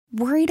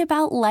Worried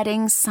about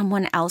letting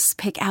someone else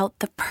pick out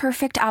the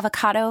perfect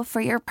avocado for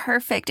your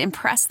perfect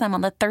impress them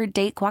on the third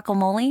date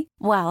guacamole?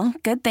 Well,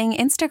 good thing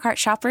Instacart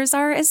shoppers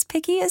are as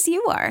picky as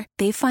you are.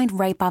 They find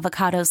ripe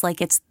avocados like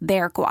it's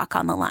their guac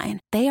on the line.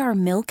 They are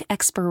milk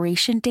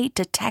expiration date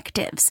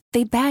detectives.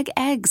 They bag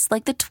eggs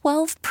like the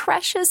 12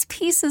 precious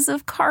pieces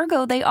of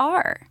cargo they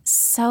are.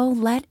 So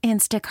let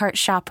Instacart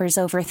shoppers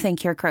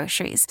overthink your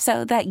groceries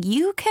so that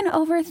you can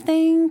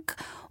overthink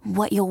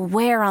what you'll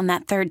wear on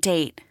that third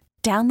date.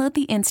 Download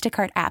the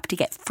Instacart app to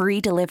get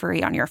free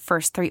delivery on your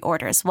first 3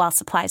 orders while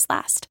supplies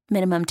last.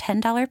 Minimum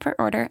 $10 per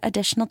order.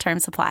 Additional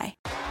terms apply.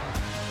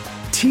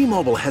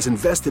 T-Mobile has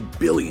invested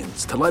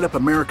billions to light up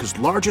America's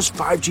largest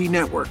 5G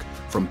network,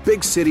 from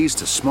big cities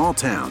to small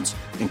towns,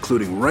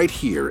 including right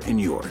here in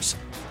yours.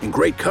 And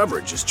great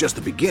coverage is just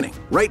the beginning.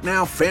 Right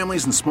now,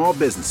 families and small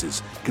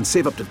businesses can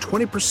save up to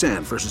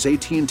 20% versus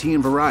AT&T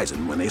and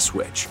Verizon when they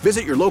switch.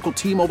 Visit your local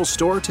T-Mobile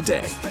store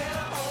today.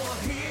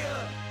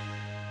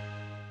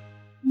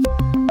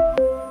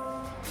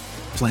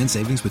 Plan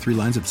savings with 3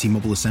 lines of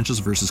T-Mobile Essentials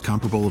versus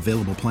comparable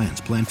available plans.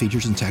 Plan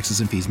features and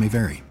taxes and fees may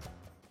vary.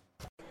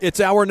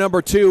 It's hour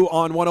number 2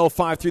 on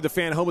 105 through the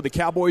Fan, home of the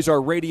Cowboys.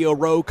 Our Radio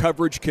Row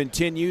coverage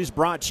continues,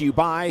 brought to you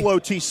by Low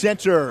T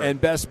Center and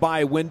Best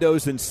Buy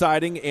Windows and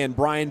Siding. And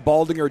Brian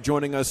Baldinger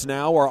joining us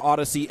now, our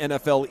Odyssey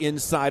NFL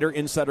Insider.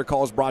 Insider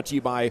calls brought to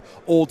you by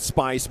Old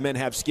Spice. Men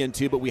have skin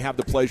too, but we have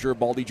the pleasure of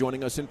Baldy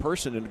joining us in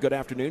person. And good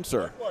afternoon,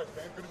 sir.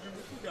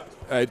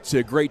 It's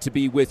great to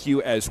be with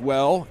you as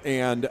well.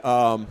 And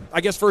I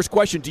guess first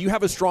question, do you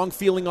have a strong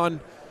feeling on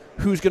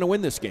who's going to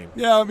win this game?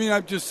 Yeah, I mean,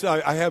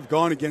 I have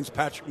gone against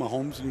Patrick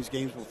Mahomes in these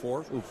games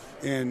before. Oof.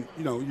 And,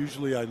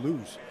 usually I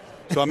lose.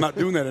 So I'm not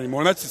doing that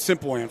anymore. And that's a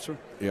simple answer.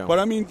 Yeah. But,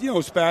 I mean,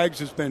 Spags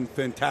has been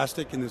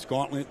fantastic in this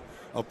gauntlet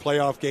of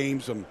playoff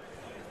games. I'm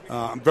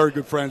very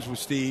good friends with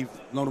Steve.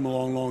 Known him a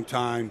long, long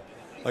time.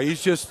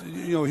 He's just,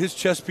 his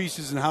chess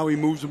pieces and how he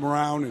moves them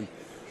around and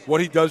what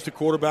he does to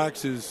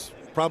quarterbacks is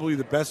probably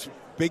the best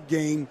big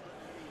game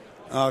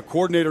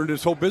coordinator in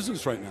this whole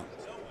business right now.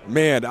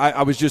 Man,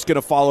 I was just going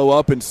to follow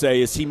up and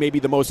say, is he maybe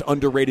the most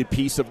underrated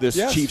piece of this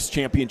Yes. Chiefs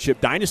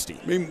championship dynasty?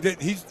 I mean,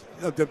 he's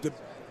the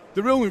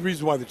only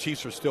reason why the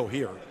Chiefs are still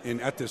here and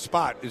at this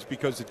spot is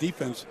because the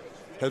defense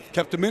has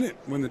kept them in it.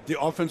 When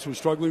the offense was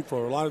struggling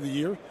for a lot of the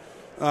year,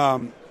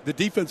 the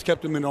defense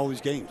kept them in all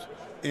these games.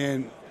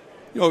 And,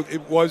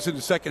 it was in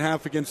the second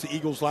half against the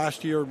Eagles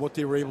last year, what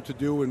they were able to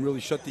do and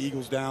really shut the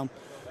Eagles down.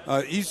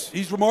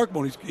 He's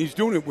remarkable. He's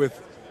doing it with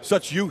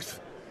such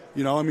youth.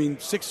 He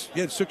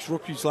had 6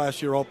 rookies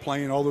last year all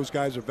playing. All those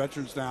guys are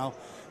veterans now.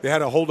 They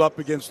had a hold-up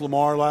against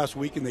Lamar last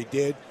week, and they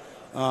did.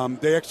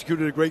 They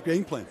executed a great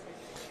game plan.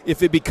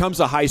 If it becomes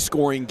a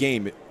high-scoring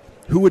game,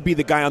 who would be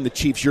the guy on the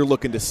Chiefs you're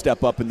looking to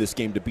step up in this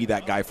game to be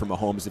that guy for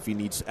Mahomes if he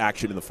needs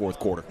action in the fourth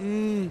quarter?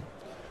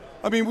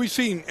 We've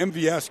seen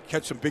MVS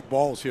catch some big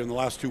balls here in the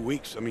last 2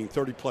 weeks.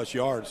 30-plus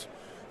yards.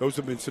 Those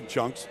have been some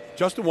chunks.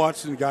 Justin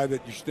Watson, a guy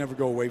that you should never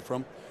go away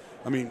from.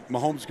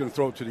 Mahomes is going to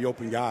throw it to the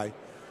open guy.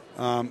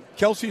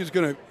 Kelsey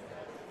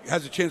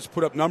has a chance to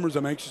put up numbers.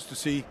 I'm anxious to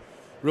see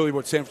really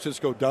what San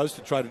Francisco does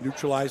to try to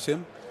neutralize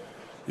him.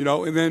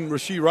 And then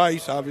Rashee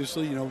Rice,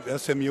 obviously,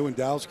 SMU and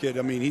Dallas kid.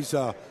 He's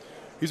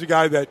a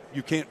guy that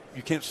you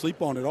can't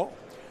sleep on at all.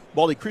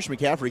 Baldy, Christian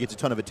McCaffrey gets a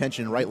ton of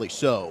attention, and rightly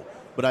so.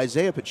 But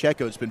Isaiah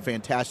Pacheco has been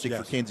fantastic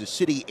for Kansas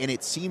City, and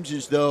it seems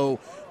as though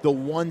the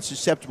one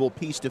susceptible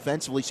piece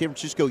defensively, San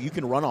Francisco, you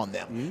can run on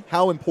them. Mm-hmm.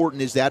 How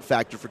important is that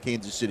factor for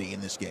Kansas City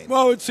in this game?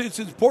 Well, it's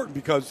important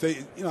because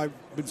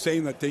I've been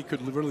saying that they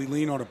could really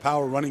lean on a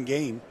power running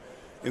game,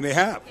 and they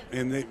have.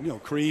 And they,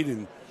 Creed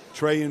and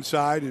Trey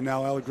inside, and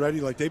now Allegretti,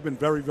 they've been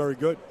very, very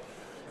good.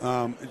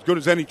 As good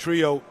as any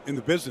trio in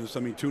the business.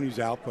 Tooney's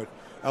out, but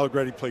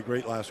Allegretti played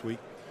great last week.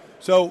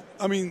 So,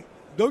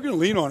 they're going to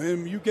lean on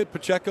him. You get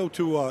Pacheco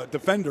to a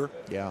defender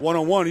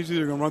one-on-one, he's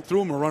either going to run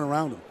through him or run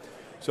around him.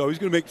 So he's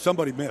going to make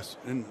somebody miss.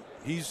 And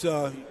he's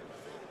a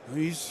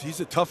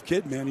tough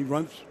kid, man. He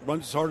runs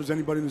as hard as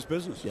anybody in this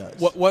business. Yes.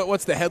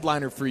 What's the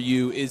headliner for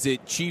you? Is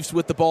it Chiefs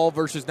with the ball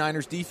versus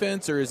Niners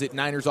defense, or is it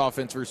Niners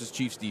offense versus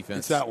Chiefs defense?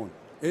 It's that one.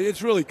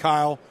 It's really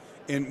Kyle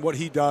and what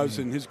he does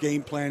and his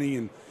game planning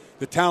and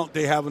the talent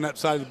they have on that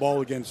side of the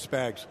ball against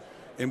Spags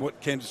and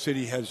what Kansas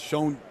City has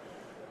shown.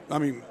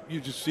 You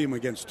just see them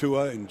against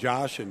Tua and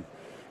Josh and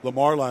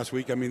Lamar last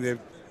week.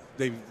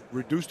 They've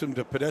reduced them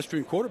to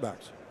pedestrian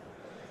quarterbacks.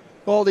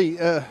 Baldy,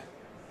 I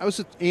was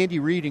with Andy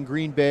Reid in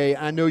Green Bay.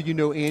 I know you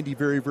know Andy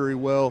very, very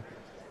well.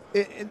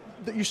 And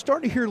you're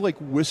starting to hear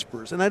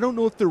whispers, and I don't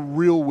know if they're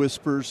real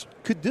whispers.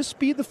 Could this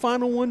be the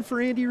final one for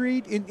Andy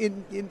Reid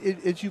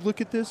as you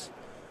look at this?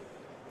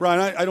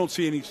 Brian, I don't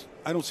see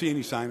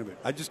any sign of it.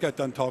 I just got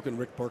done talking to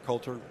Rick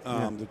Burkhalter,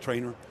 the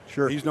trainer.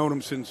 Sure. He's known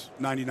him since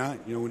 '99.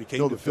 When he came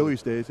to the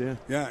Phillies days, yeah.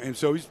 Yeah, and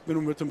so he's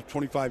been with them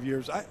 25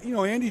 years.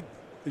 Andy,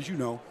 as you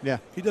know,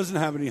 he doesn't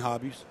have any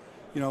hobbies.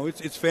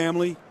 It's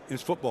family and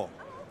it's football.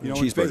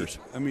 Cheeseburgers.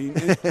 And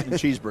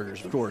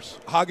cheeseburgers, of course.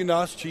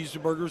 Haagen-Dazs,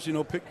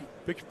 cheeseburgers.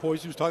 Pick your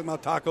poison. He was talking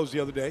about tacos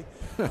the other day.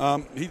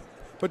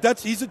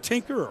 He's a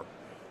tinkerer.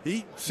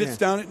 He sits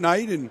down at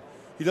night and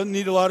He doesn't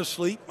need a lot of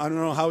sleep. I don't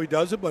know how he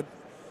does it, but,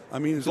 I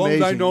mean, as long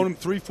as I've known him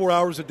 3-4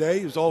 hours a day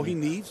is all he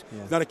needs.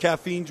 Yeah. He's not a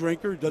caffeine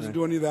drinker. He doesn't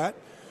do any of that.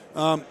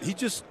 He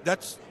just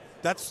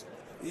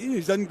he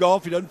doesn't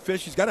golf. He doesn't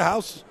fish. He's got a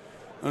house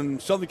in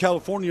Southern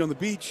California on the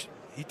beach.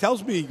 He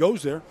tells me he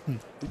goes there.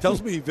 He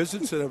tells me he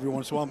visits it every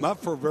once in a while.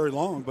 Not for very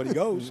long, but he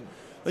goes.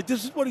 Like,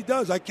 this is what he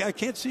does. I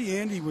can't see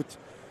Andy with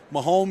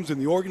Mahomes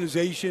and the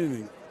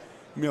organization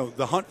and,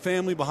 the Hunt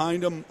family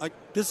behind him. Like,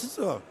 this is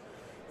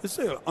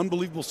an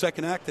unbelievable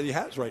second act that he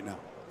has right now.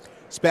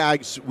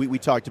 Spags, we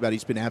talked about,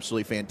 he's been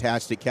absolutely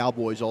fantastic.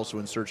 Cowboys also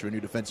in search of a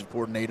new defensive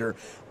coordinator.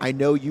 I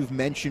know you've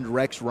mentioned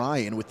Rex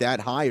Ryan with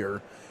that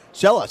hire.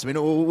 Tell us, what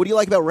do you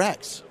like about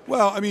Rex?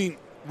 Well,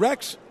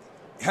 Rex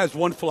has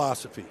one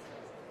philosophy,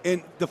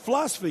 and the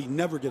philosophy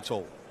never gets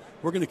old.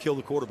 We're going to kill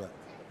the quarterback.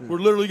 We're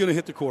literally going to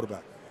hit the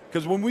quarterback.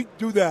 Because when we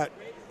do that,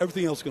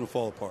 everything else is going to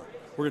fall apart.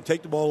 We're going to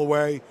take the ball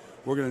away.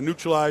 We're going to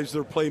neutralize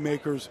their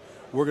playmakers.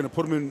 We're going to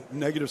put them in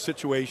negative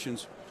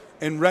situations.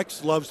 And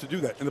Rex loves to do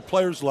that, and the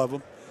players love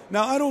him.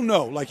 Now, I don't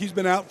know. Like, he's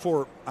been out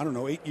for,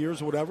 8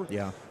 years or whatever.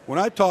 Yeah. When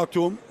I talked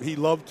to him, he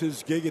loved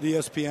his gig at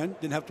ESPN.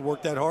 Didn't have to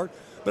work that hard.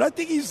 But I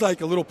think he's, like,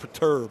 a little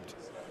perturbed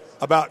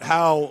about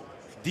how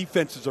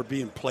defenses are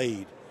being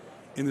played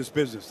in this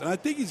business. And I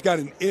think he's got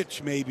an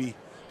itch, maybe,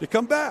 to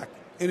come back.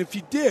 And if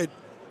he did,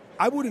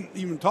 I wouldn't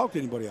even talk to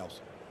anybody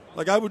else.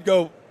 Like, I would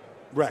go,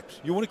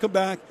 Rex, you want to come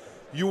back?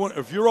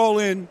 If you're all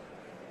in,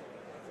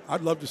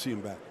 I'd love to see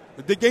him back.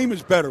 But the game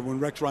is better when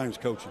Rex Ryan's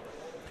coaching.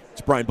 It's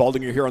Brian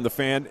Baldinger here on The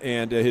Fan,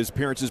 and his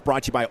appearance is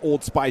brought to you by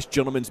Old Spice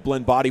Gentleman's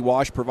Blend Body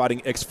Wash,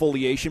 providing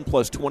exfoliation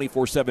plus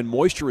 24/7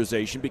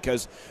 moisturization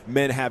because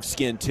men have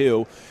skin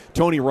too.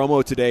 Tony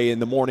Romo today in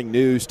the morning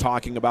news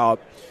talking about,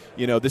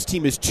 this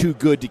team is too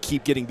good to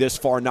keep getting this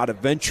far, not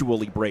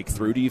eventually break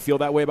through. Do you feel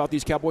that way about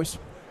these Cowboys?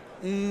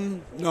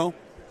 No,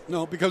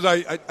 because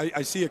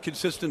I see a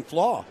consistent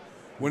flaw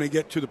when they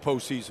get to the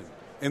postseason,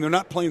 and they're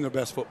not playing their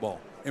best football.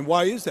 And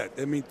why is that?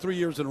 3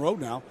 years in a row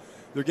now,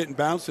 they're getting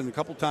bounced in a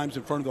couple times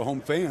in front of the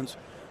home fans.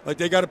 Like,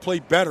 they got to play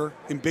better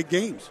in big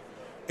games.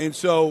 And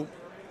so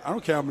I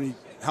don't care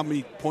how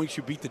many points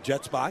you beat the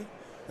Jets by.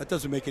 That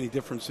doesn't make any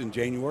difference in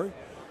January.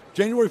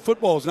 January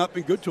football has not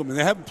been good to them, and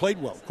they haven't played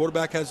well.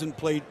 Quarterback hasn't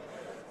played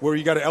where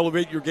you got to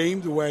elevate your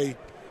game the way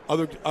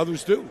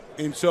others do.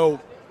 And so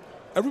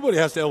everybody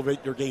has to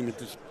elevate their game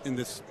in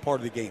this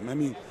part of the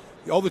game.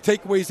 All the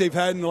takeaways they've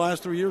had in the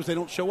last 3 years, they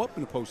don't show up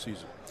in the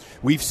postseason.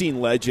 We've seen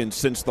legends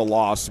since the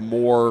loss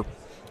more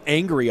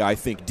angry, I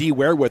think. D.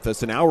 Ware with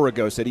us an hour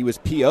ago said he was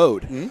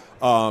PO'd.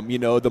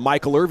 The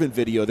Michael Irvin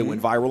video that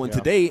went viral. And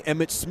today,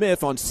 Emmitt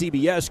Smith on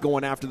CBS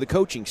going after the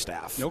coaching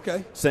staff.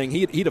 Okay. Saying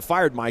he'd have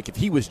fired Mike if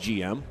he was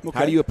GM. Okay.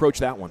 How do you approach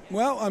that one?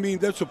 Well,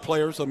 that's what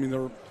players.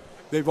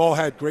 They've all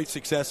had great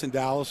success in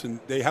Dallas, and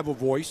they have a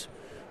voice.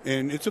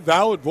 And it's a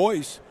valid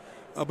voice,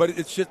 but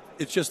it's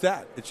just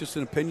that. It's just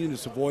an opinion.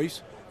 It's a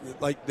voice.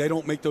 Like, they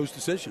don't make those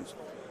decisions.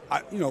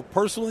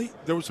 Personally,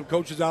 there were some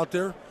coaches out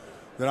there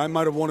that I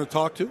might have wanted to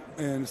talk to,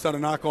 and it's not a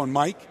knock on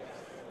Mike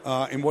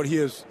and what he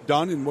has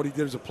done and what he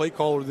did as a play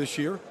caller this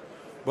year.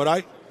 But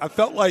I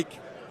felt like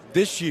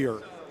this year,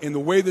 in the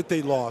way that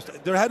they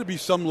lost, there had to be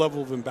some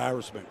level of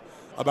embarrassment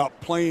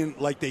about playing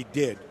like they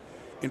did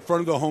in front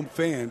of the home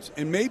fans.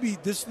 And maybe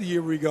this is the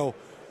year we go,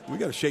 we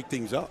got to shake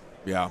things up.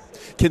 Yeah.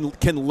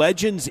 Can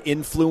legends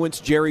influence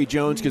Jerry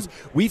Jones? Because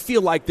we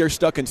feel like they're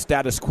stuck in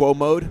status quo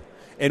mode,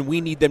 and we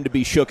need them to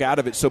be shook out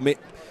of it. So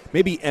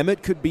maybe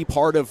Emmitt could be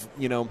part of,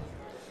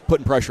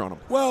 putting pressure on him.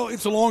 Well,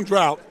 it's a long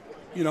drought,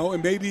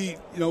 and maybe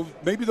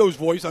those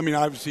voices.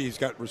 Obviously he's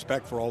got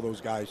respect for all those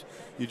guys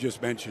you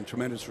just mentioned,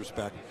 tremendous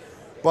respect.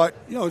 But,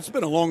 it's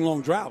been a long,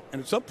 long drought.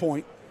 And at some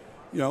point,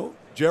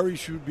 Jerry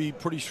should be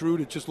pretty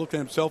shrewd at just looking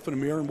at himself in the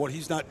mirror and what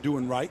he's not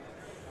doing right.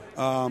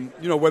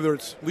 Whether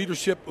it's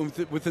leadership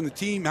within the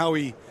team, how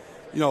he,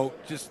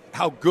 just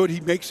how good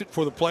he makes it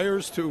for the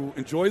players to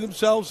enjoy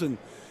themselves and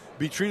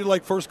be treated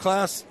like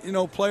first-class,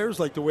 players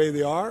like the way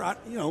they are. At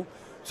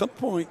some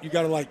point you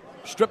got to,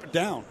 strip it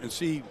down and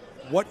see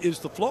what is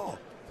the flaw.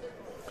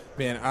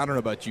 Man, I don't know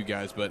about you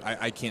guys, but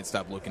I can't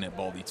stop looking at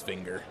Baldy's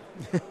finger.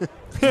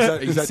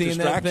 Are you seeing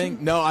that thing?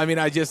 No, I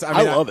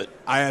love it.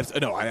 I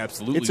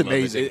absolutely. It's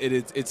amazing. Love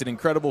it. It's an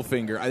incredible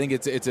finger. I think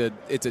it's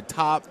a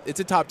top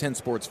 10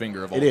 sports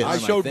finger of all time. I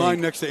showed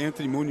mine next to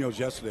Anthony Munoz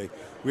yesterday.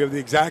 We have the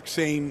exact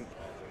same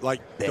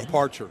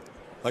departure,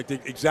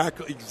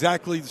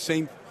 exactly the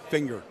same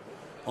finger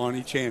on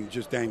each hand,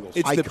 just dangles.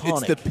 It's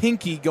the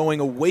pinky going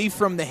away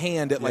from the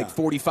hand at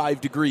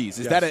 45 degrees.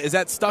 Is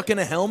that stuck in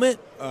a helmet?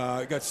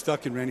 It got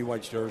stuck in Randy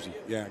White's jersey.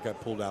 Yeah, it got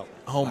pulled out.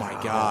 Oh my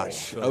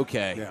gosh. So,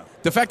 okay. Yeah.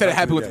 The fact that it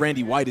happened with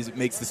Randy White it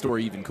makes the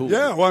story even cooler.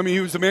 Yeah, well, he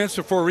was a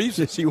monster for a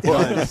reason. Yes, he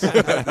was.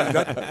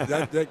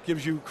 that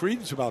gives you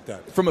credence about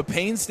that. From a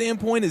pain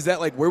standpoint, is that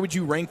where would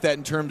you rank that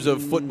in terms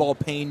of football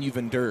pain you've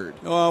endured?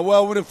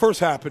 Well, when it first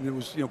happened, it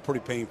was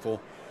pretty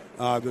painful.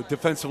 The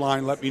defensive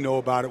line let me know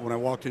about it when I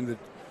walked into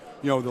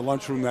the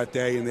lunchroom that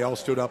day, and they all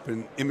stood up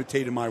and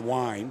imitated my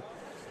whine.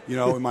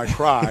 in my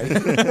cry,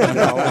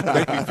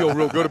 make me feel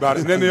real good about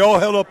it. And then they all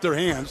held up their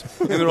hands,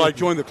 and they're like,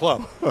 join the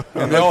club.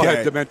 And they all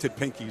had demented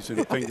pinkies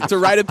and fingers. It's a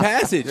rite of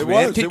passage, it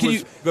man. Was. It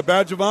was the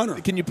badge of honor.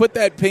 Can you put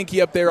that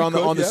pinky up there on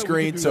the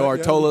screen so our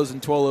that, Tolos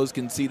and Twolos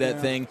can see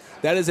that thing?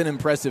 That is an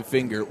impressive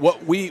finger.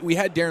 What we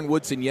had Darren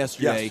Woodson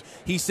yesterday. Yes.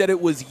 He said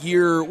it was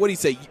what did he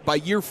say? By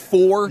year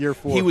four,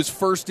 he was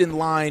first in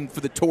line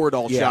for the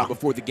Toradol shot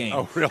before the game.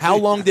 Oh, really? How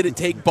long did it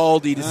take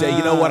Baldy to say,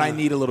 you know what, I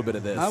need a little bit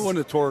of this? I wasn't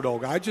a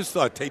Toradol guy. I just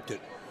taped it.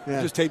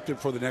 Yeah. Just taped it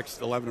for the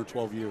next 11 or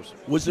 12 years.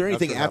 Was there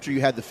anything after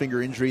you had the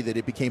finger injury that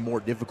it became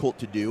more difficult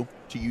to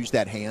use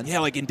that hand? Yeah,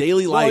 like in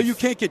daily life. Well, you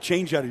can't get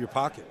change out of your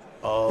pocket.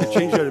 Oh.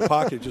 Change out of your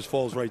pocket, it just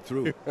falls right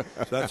through.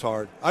 So that's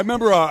hard. I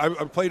remember I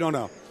played on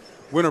a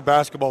winter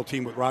basketball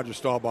team with Roger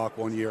Staubach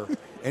one year,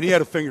 and he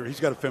had a finger. He's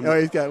got a finger. Oh,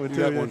 he's got one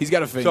too. He's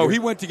got a finger. So he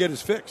went to get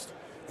his fixed.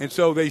 And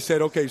so they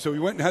said, okay, so he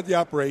went and had the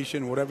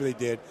operation, whatever they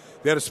did.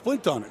 They had a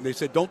splint on it. And they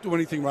said, don't do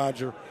anything,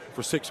 Roger,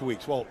 for 6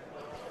 weeks. Well,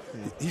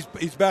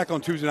 he's back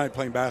on Tuesday night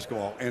playing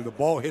basketball, and the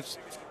ball hits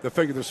the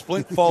finger. The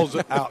splint falls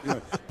out,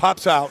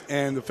 pops out,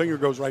 and the finger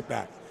goes right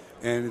back.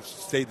 And it's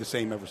stayed the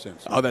same ever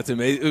since. Oh, that's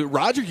amazing.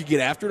 Roger could get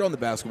after it on the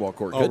basketball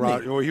court,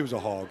 couldn't he? Well, he was a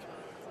hog.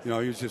 He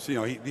was just, he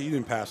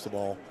didn't pass the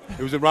ball.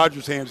 It was in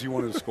Roger's hands. He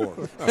wanted to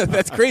score.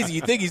 That's crazy.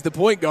 You think he's the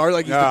point guard,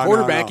 like he's the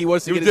quarterback. No. He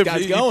wants to get his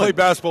guys going. He played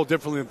basketball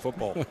differently than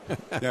football.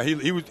 Yeah,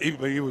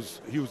 he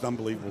was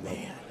unbelievable, though.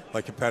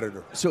 Like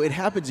competitor. So it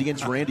happens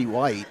against Randy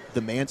White,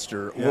 the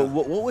Manster. Yeah.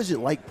 What was it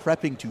like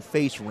prepping to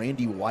face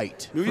Randy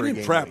White? You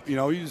didn't prep. You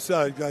just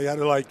I had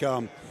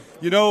to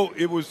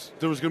there was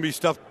going to be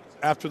stuff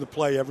after the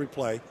play, every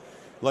play.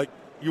 Like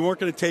you weren't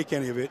going to take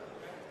any of it.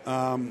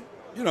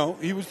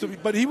 He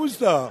was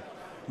the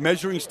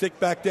measuring stick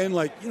back then.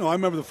 Like I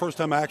remember the first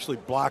time I actually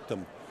blocked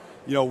him.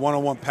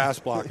 One-on-one pass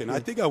blocking. I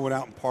think I went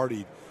out and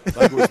partied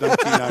like it was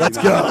 1999. Let's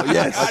go.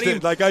 Yes,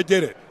 I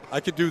did it. I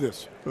could do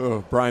this.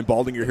 Oh, Brian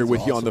Baldinger here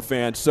with you on the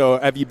Fan. So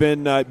have you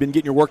been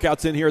getting your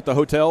workouts in here at the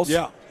hotels?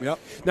 Yeah. Yep.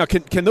 Now,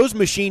 can those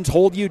machines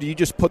hold you? Do you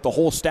just put the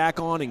whole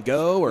stack on and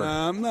go? Or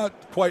I'm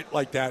not quite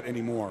like that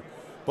anymore.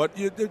 But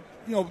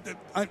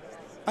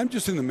I'm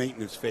just in the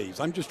maintenance phase.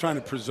 I'm just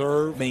trying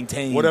to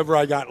maintain whatever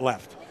I got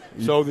left.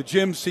 So the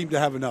gyms seem to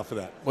have enough of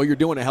that. Well, you're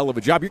doing a hell of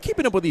a job. You're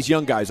keeping up with these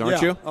young guys,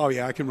 aren't you? Oh,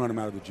 yeah, I can run them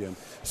out of the gym.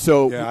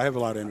 So yeah, I have a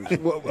lot of energy.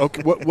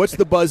 Okay, what's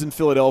the buzz in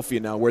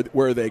Philadelphia now?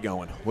 Where are they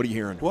going? What are you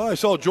hearing? Well, I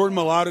saw Jordan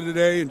Mailata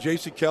today and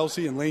Jason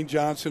Kelsey and Lane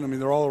Johnson. I mean,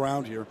 they're all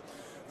around here.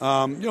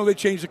 They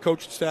changed the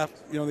coaching staff.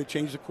 They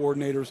changed the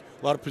coordinators,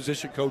 a lot of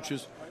position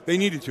coaches. They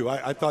needed to.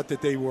 I thought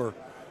that they were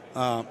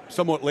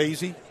somewhat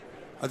lazy.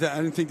 I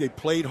didn't think they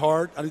played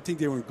hard. I didn't think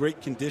they were in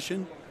great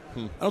condition.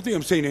 I don't think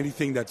I'm saying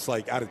anything that's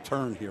like out of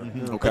turn here.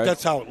 Mm-hmm. Okay. But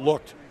that's how it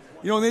looked.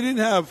 They didn't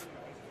have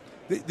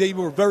 – they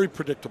were very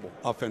predictable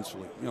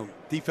offensively.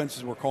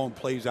 Defenses were calling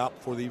plays out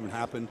before they even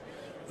happened.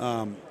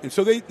 And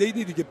so they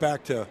need to get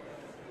back to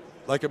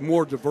like a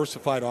more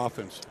diversified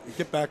offense.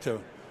 Get back to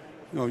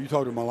you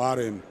talk to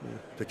Mailata and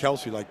to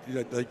Kelsey, like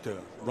to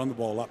run the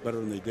ball a lot better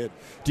than they did.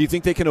 Do you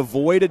think they can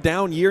avoid a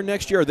down year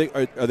next year? Are they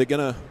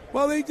going to –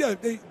 Well, they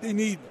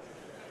need –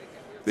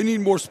 they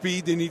need more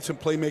speed. They need some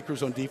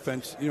playmakers on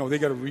defense. They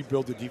got to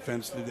rebuild the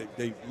defense.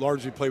 They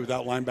largely play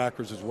without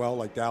linebackers as well,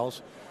 like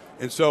Dallas.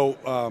 And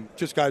so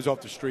just guys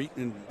off the street,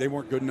 and they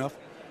weren't good enough.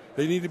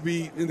 They need to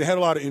be – and they had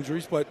a lot of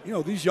injuries. But,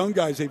 these young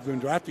guys they've been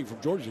drafting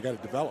from Georgia, they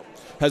got to develop.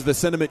 Has the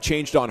sentiment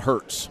changed on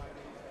Hurts?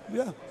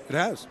 Yeah, it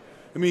has.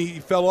 I mean, he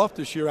fell off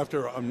this year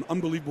after an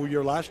unbelievable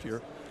year last year.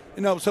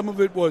 And now some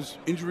of it was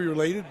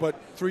injury-related, but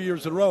 3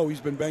 years in a row he's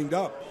been banged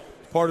up.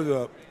 Part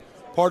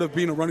of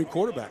being a running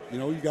quarterback.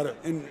 You got to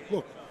 – and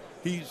look,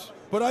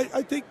 but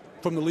I think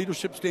from the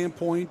leadership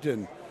standpoint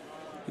and,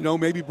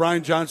 maybe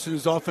Brian Johnson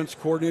is offense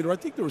coordinator, I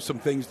think there were some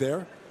things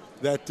there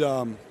that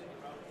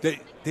they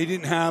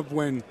didn't have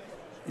when,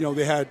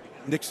 they had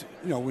Nick's,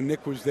 when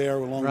Nick was there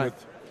along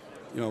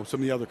with, some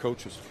of the other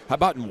coaches. How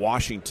about in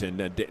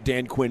Washington,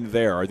 Dan Quinn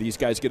there? Are these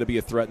guys going to be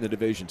a threat in the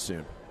division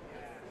soon?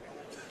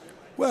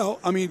 Well,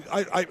 I mean,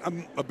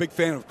 I'm a big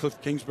fan of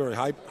Cliff Kingsbury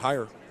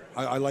hire.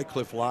 I like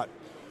Cliff a lot.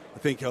 I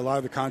think a lot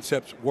of the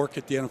concepts work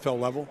at the NFL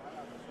level.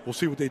 We'll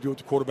see what they do at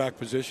the quarterback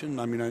position.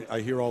 I mean,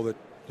 I hear all the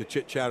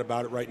chit-chat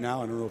about it right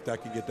now. I don't know if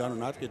that can get done or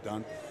not get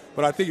done.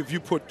 But I think if you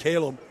put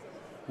Caleb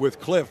with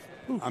Cliff,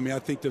 I mean, I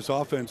think this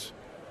offense,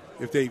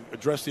 if they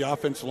address the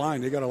offensive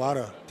line, they got a lot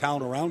of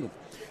talent around them.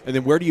 And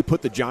then where do you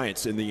put the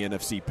Giants in the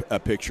NFC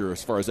picture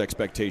as far as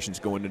expectations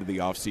going into the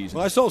offseason?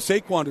 Well, I saw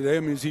Saquon today. I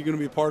mean, is he going to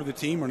be a part of the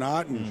team or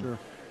not? And, sure.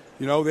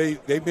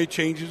 They've made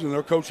changes in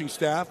their coaching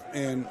staff,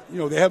 and,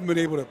 they haven't been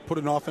able to put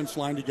an offense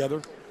line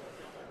together,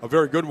 a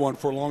very good one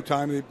for a long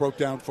time. They broke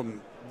down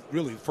from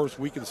really the first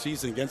week of the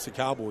season against the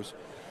Cowboys.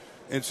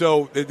 And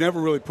so they never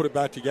really put it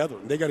back together.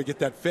 They got to get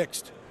that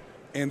fixed.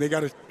 And they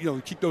got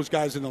to, keep those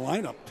guys in the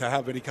lineup to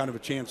have any kind of a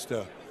chance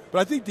to. But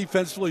I think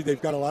defensively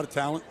they've got a lot of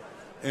talent,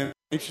 and I'm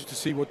anxious to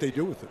see what they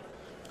do with it.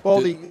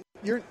 Baldy,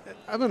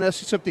 I'm going to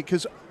ask you something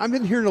because I've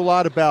been hearing a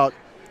lot about,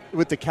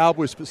 with the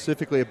Cowboys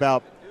specifically,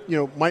 about,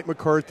 Mike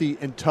McCarthy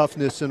and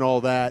toughness and all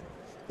that.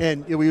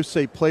 And we would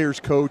say players,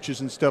 coaches,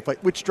 and stuff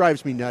which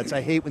drives me nuts.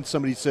 I hate when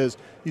somebody says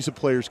he's a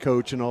players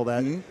coach and all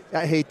that. Mm-hmm.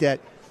 I hate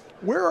that.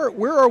 Where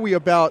are we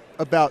about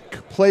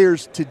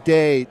players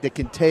today that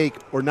can take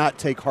or not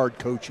take hard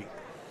coaching?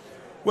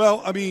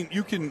 Well, I mean,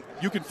 you can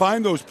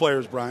find those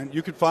players, Brian.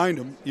 You can find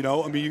them.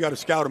 You got to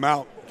scout them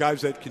out,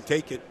 guys that can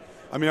take it.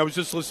 I mean, I was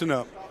just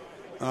listening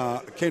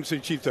to Kansas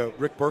City Chief,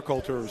 Rick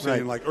Burkhalter,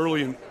 saying like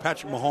early in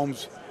Patrick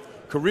Mahomes'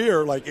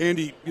 career, like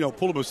Andy,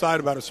 pulled him aside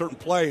about a certain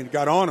play and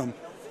got on him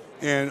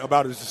and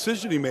about his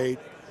decision he made,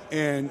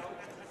 and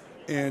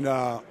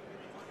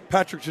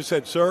Patrick just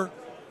said, "Sir,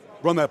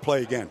 run that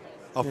play again.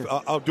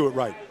 I'll do it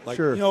right." Like,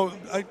 sure. You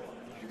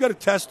got to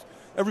test.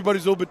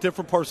 Everybody's a little bit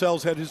different.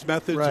 Parcells had his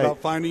methods about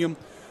finding them.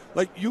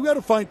 Like, you got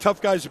to find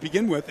tough guys to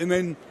begin with, and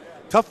then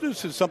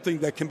toughness is something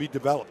that can be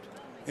developed.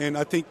 And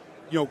I think,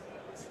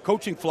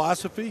 coaching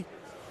philosophy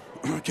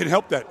can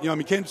help that.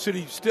 Kansas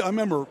City, I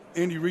remember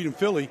Andy Reid in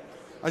Philly.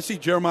 I see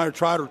Jeremiah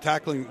Trotter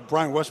tackling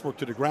Brian Westbrook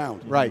to the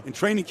ground in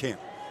training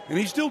camp. And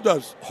he still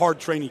does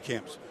hard training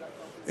camps.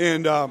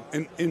 And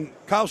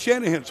Kyle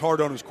Shanahan's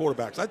hard on his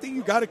quarterbacks. I think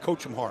you got to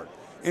coach them hard.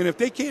 And if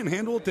they can't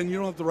handle it, then you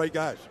don't have the right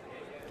guys.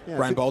 Yeah,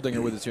 Brian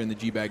Baldinger with us here in the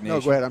G-Bag Nation.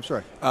 No, go ahead. I'm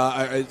sorry.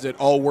 Is it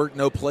all work,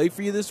 no play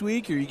for you this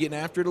week? Or are you getting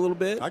after it a little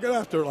bit? I got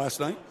after it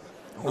last night.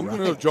 I'm going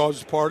to go to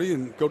Jaws' party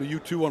and go to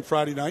U2 on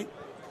Friday night.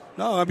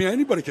 No, I mean,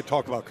 anybody can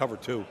talk about cover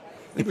two.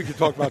 Anybody can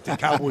talk about the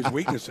Cowboys'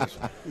 weaknesses.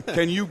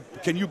 Can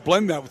you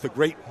blend that with a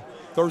great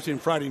Thursday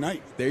and Friday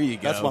night? There you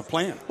go. That's my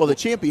plan. Well, the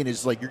champion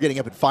is like you're getting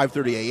up at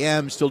 5:30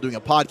 a.m., still doing a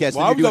podcast.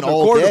 Well, and you're doing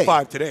all quarter day. to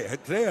 5 today.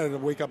 Today I had to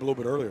wake up a little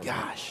bit earlier.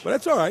 Gosh. But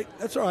that's all right.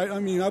 That's all right. I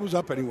mean, I was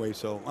up anyway,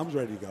 so I was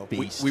ready to go.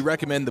 We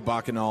recommend the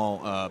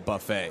Bacchanal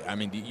buffet. I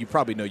mean, you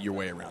probably know your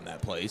way around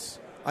that place.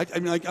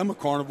 I'm a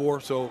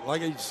carnivore, so I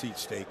just eat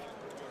steak.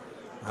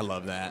 I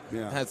love that.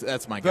 Yeah.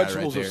 That's my guy right there.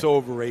 Vegetables are so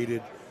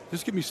overrated.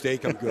 Just give me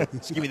steak. I'm good.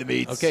 Just give me the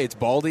meats. Okay, it's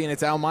Baldy and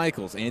it's Al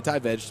Michaels,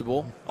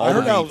 anti-vegetable. I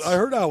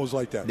heard Al was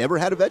like that. Never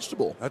had a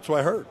vegetable. That's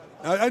what I heard.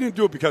 I didn't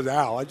do it because of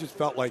Al. I just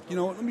felt like,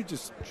 let me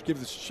just give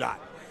this a shot.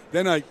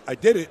 Then I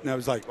did it, and I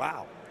was like,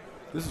 wow,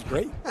 this is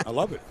great. I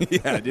love it.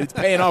 Yeah, dude, it's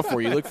paying off for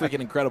you. You look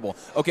freaking incredible.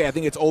 Okay, I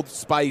think it's Old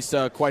Spice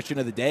question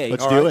of the day.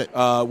 Let's do it.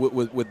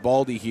 With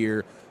Baldy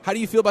here. How do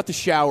you feel about the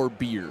shower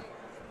beer?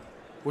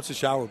 What's a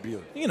shower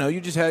beer?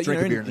 You just had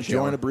drink a beer in the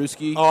shower. Enjoying a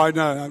brewski. Oh,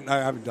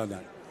 I haven't done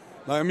that.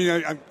 I mean,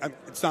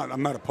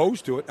 I'm not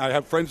opposed to it. I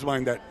have friends of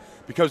mine that,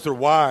 because their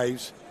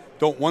wives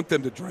don't want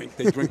them to drink,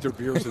 they drink their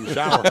beers in the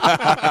shower.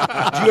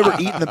 Do you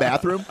ever eat in the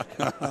bathroom?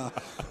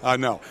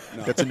 No.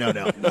 That's a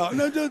no-no. No,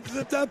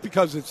 not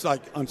because it's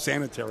like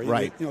unsanitary.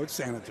 Right. It's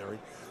sanitary.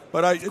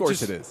 But of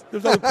course it is.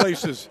 There's other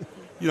places,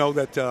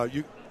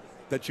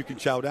 that you can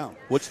chow down.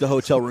 What's the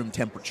hotel room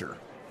temperature?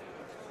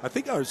 I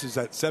think ours is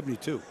at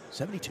 72.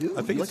 72?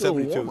 I think it's it's 72. a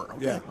little warmer.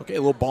 Okay. Yeah. Okay, a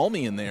little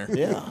balmy in there.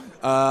 Yeah.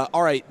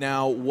 All right,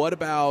 now what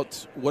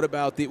about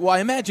the? Well, I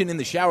imagine in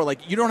the shower,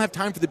 like you don't have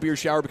time for the beer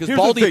shower because Here's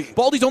the thing.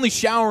 Baldy's only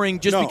showering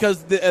just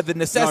because the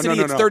necessity.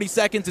 No. It's 30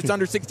 seconds. It's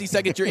under 60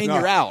 seconds. You're in. No.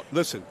 You're out.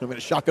 Listen, I'm going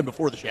to shotgun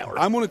before the shower.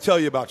 I'm going to tell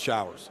you about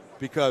showers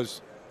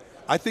because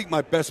I think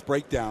my best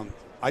breakdown.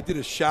 I did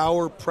a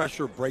shower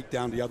pressure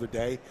breakdown the other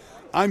day.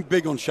 I'm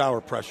big on shower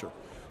pressure,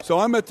 so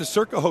I'm at the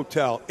Circa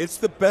Hotel. It's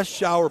the best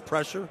shower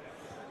pressure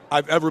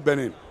I've ever been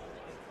in.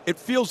 It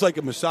feels like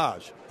a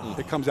massage.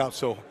 It comes out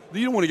so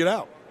you don't want to get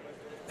out.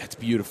 That's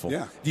beautiful.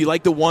 Yeah. Do you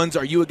like the ones?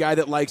 Are you a guy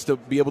that likes to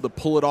be able to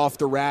pull it off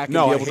the rack and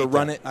be able to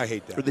run it? I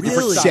hate that. For the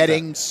different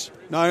settings.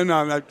 No. You don't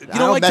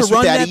like mess to run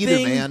with that that either,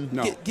 thing, man.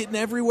 No. Getting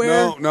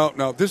everywhere.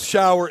 No. This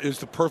shower is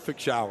the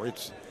perfect shower.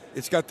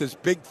 It's got this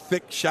big,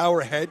 thick shower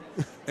head,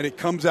 and it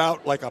comes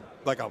out like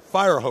a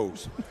fire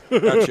hose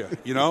at you.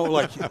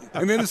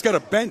 And then it's got a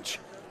bench.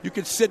 You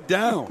can sit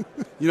down,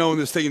 in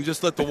this thing and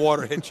just let the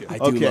water hit you.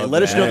 Okay,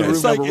 let us know the room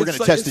number. We're going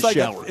to test the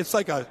shower. It's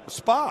like a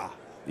spa.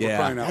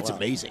 Yeah, that's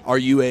amazing. Are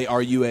you a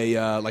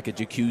like a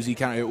jacuzzi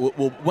kind of?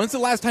 Well, when's the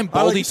last time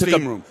Baldy took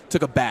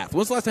a bath?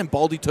 When's the last time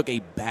Baldy took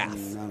a bath?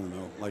 I don't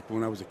know. Like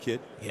when I was a kid.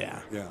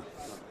 Yeah.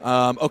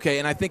 Okay,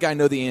 and I think I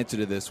know the answer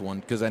to this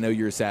one because I know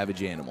you're a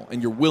savage animal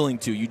and you're willing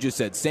to. You just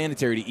said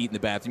sanitary to eat in the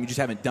bathroom. You just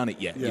haven't done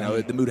it yet.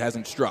 Yeah. The mood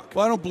hasn't struck.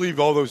 Well, I don't believe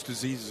all those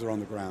diseases are on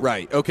the ground.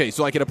 Right. Okay.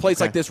 So like at a place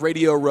like this,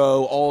 Radio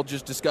Row, all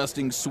just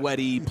disgusting,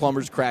 sweaty,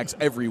 plumber's cracks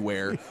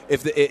everywhere.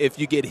 If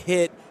you get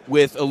hit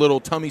with a little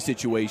tummy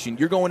situation,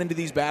 you're going into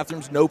these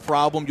bathrooms, no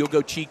problem. You'll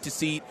go cheek to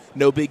seat,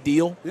 no big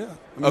deal. Yeah.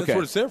 That's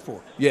what it's there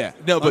for. Yeah.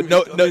 No, but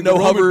no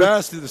hover. Roman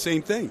baths do the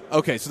same thing.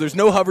 Okay, so there's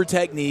no hover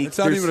technique. It's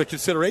not even a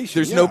consideration.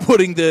 There's no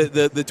putting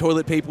the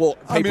toilet paper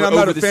I'm over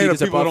not a the fan seat of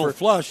as a people who buffer. don't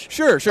flush.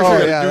 Sure. Do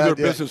their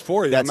business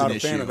for you. That's I'm not an a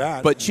fan issue. of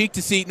that. But cheek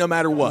to seat, no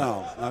matter what.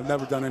 No, I've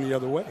never done any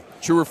other way.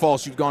 True or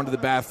false? You've gone to the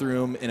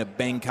bathroom in a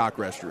Bangkok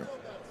restroom.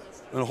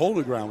 In a hole in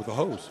the ground with a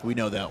hose. We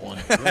know that one.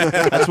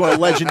 That's one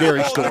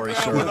legendary story,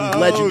 sir.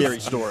 Legendary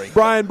story.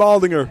 Brian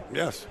Baldinger.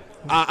 Yes.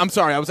 I'm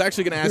sorry. I was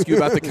actually going to ask you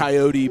about the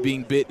coyote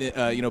being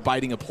bitten,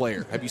 biting a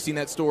player. Have you seen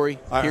that story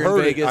I here heard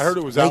in Vegas? I heard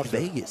it was Lake out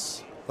there.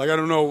 Vegas. Like, I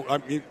don't know. I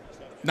mean,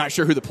 Not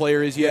sure who the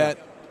player is yet.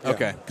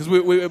 Okay,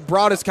 because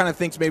Broadus kind of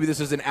thinks maybe this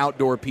is an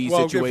outdoor pee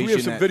situation. If we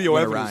have some video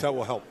evidence, arrive. that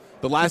will help.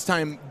 The last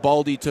time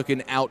Baldy took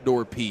an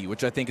outdoor pee,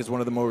 which I think is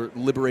one of the more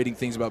liberating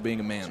things about being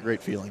a man. It's a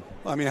great feeling.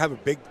 Well, I mean, I have a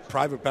big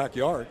private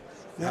backyard.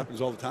 It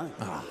happens all the time.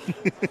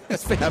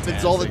 That's fantastic.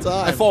 Happens all the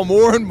time. I fall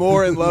more and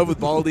more in love with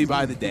Baldy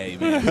by the day,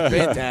 man.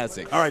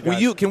 Fantastic. All right,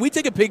 guys. Can we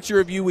take a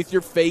picture of you with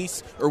your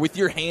face or with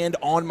your hand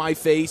on my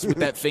face with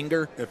that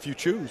finger? If you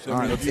choose. All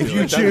right, if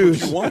you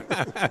choose. What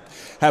you want.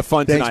 Have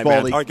fun Thanks, tonight,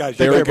 Baldy. man. All right, guys.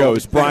 There Take it care,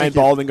 goes. Baldy. Brian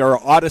Baldinger,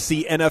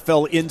 Odyssey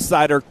NFL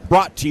Insider,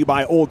 brought to you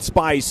by Old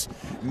Spice.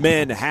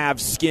 Men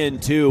have skin,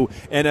 too.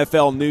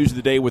 NFL News of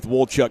the Day with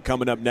Wolchuk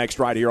coming up next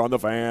right here on The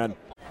Fan.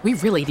 We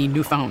really need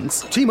new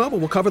phones. T-Mobile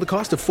will cover the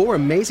cost of 4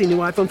 amazing new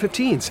iPhone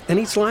 15s, and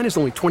each line is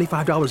only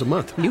 $25 a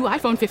month. New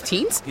iPhone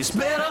 15s? It's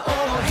better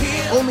over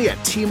here. Only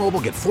at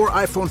T-Mobile, get 4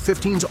 iPhone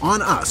 15s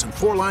on us and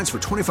 4 lines for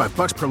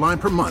 $25 per line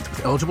per month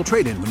with eligible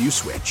trade-in when you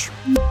switch.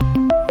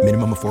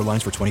 Minimum of 4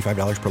 lines for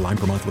 $25 per line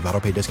per month with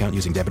autopay discount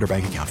using debit or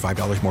bank account.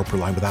 $5 more per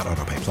line without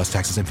autopay, plus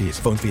taxes and fees.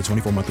 Phone fee at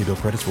 24 monthly bill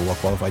credits for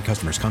well-qualified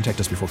customers. Contact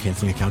us before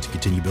canceling account to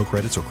continue bill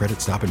credits or credit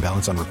stop and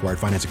balance on required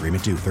finance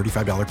agreement due.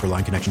 $35 per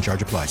line connection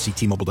charge applies. See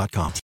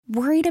T-Mobile.com.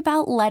 Worried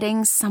about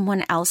letting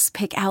someone else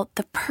pick out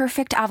the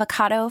perfect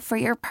avocado for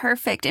your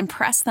perfect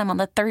impress them on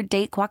the third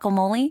date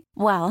guacamole?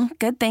 Well,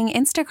 good thing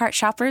Instacart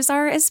shoppers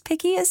are as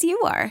picky as you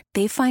are.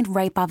 They find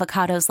ripe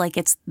avocados like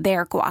it's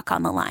their guac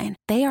on the line.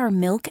 They are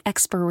milk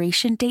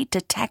expiration date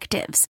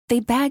detectives.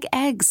 They bag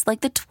eggs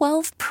like the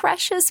 12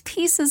 precious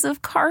pieces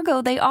of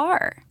cargo they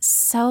are.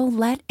 So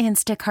let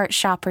Instacart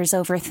shoppers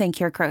overthink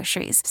your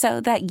groceries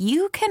so that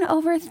you can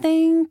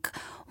overthink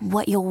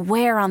what you'll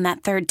wear on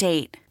that third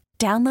date.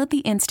 Download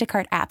the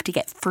Instacart app to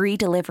get free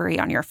delivery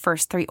on your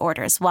first 3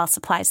 orders while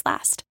supplies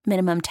last.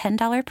 Minimum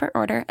 $10 per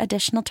order.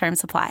 Additional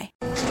terms apply.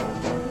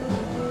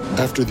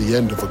 After the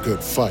end of a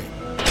good fight,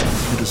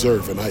 you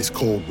deserve an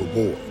ice-cold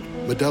reward.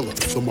 Modelo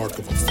is the mark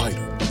of a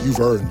fighter. You've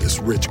earned this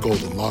rich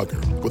golden lager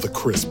with a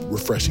crisp,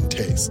 refreshing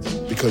taste.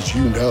 Because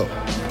you know,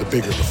 the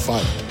bigger the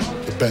fight,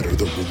 the better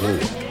the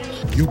reward.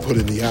 You put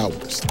in the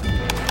hours,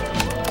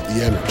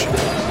 the energy,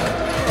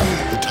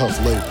 the tough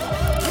labor.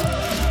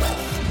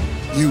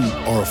 You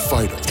are a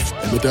fighter,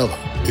 and Modelo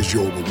is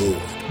your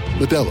reward.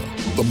 Modelo,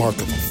 the mark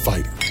of a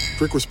fighter.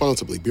 Drink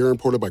responsibly. Beer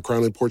imported by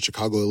Crown Imports,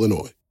 Chicago,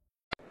 Illinois.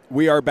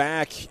 We are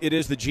back. It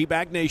is the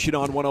G-Bag Nation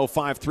on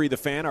 105.3 The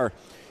Fan. Our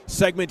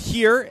segment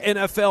here,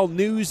 NFL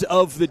News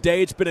of the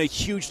Day. It's been a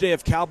huge day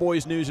of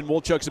Cowboys news, and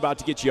Wolchuk's about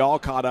to get you all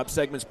caught up.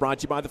 Segments brought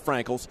to you by the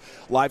Frankels.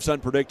 Life's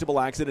unpredictable.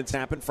 Accidents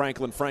happen.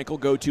 Franklin Frankel,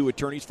 go-to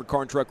attorneys for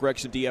car and truck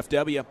wrecks and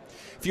DFW.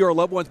 If your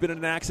loved one's been in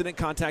an accident,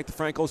 contact the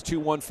Frankels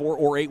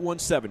 214 or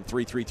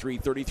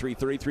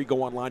 817-333-3333.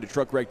 Go online to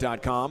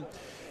truckwreck.com.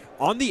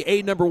 On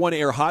the number 1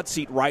 air hot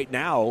seat right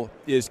now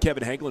is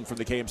Kevin Hagelin from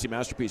the KMC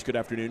Masterpiece. Good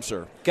afternoon,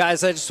 sir.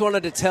 Guys, I just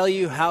wanted to tell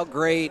you how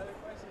great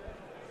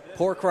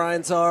pork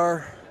rinds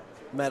are,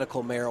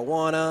 medical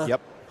marijuana,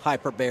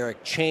 hyperbaric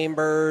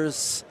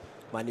chambers,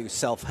 my new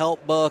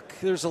self-help book.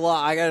 There's a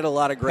lot. I got a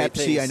lot of great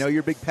things. Pepsi, I know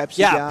you're a big Pepsi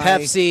guy. Yeah,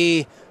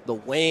 Pepsi, the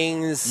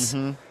wings,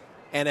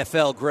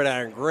 NFL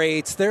Gridiron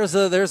Greats. There's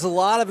a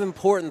lot of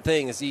important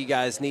things that you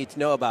guys need to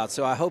know about,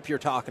 so I hope you're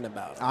talking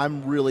about it.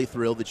 I'm really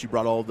thrilled that you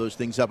brought all of those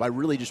things up. I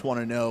really just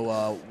want to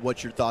know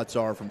what your thoughts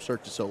are from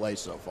Cirque du Soleil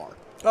so far.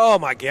 Oh,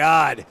 my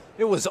God.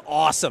 It was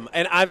awesome.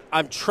 And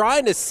I'm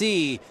trying to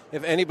see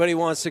if anybody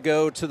wants to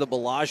go to the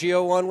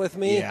Bellagio one with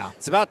me. Yeah.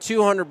 It's about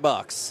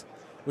 $200,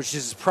 which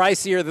is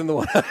pricier than the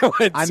one I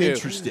went to. I'm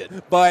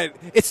interested. But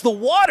it's the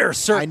water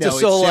Cirque du It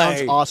Soleil.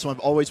 sounds awesome. I've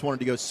always wanted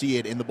to go see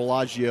it, and the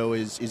Bellagio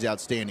is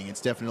outstanding. It's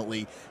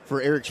definitely,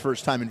 for Eric's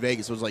first time in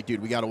Vegas, I was like,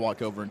 dude, we got to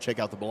walk over and check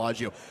out the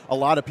Bellagio. A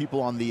lot of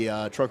people on the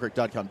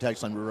truckwreck.com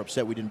text line were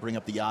upset we didn't bring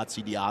up the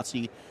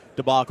Yahtzee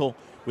debacle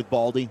with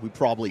Baldy. We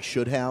probably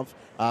should have.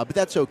 But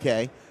that's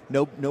okay.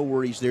 No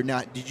worries there.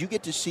 Now, did you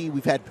get to see,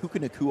 we've had Puka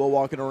Nacua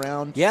walking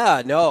around?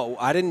 Yeah, no,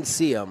 I didn't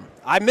see him.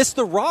 I missed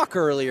The Rock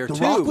earlier, too.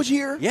 The Rock was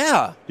here?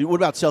 Yeah. Dude, what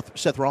about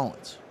Seth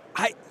Rollins?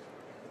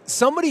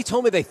 Somebody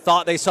told me they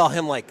thought they saw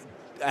him, like,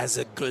 as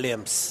a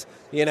glimpse.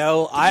 You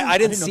know, I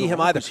didn't see him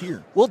either. Was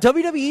here. Well,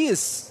 WWE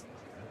is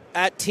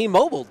at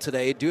T-Mobile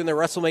today doing their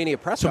WrestleMania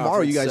press conference.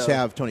 Tomorrow you guys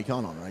have Tony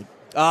Khan on, right?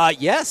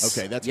 Yes.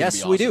 Okay, that's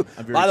yes, gonna be awesome. we do.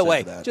 I'm very By the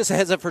way, excited for that. just a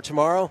heads up for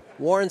tomorrow,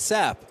 Warren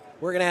Sapp.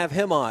 We're going to have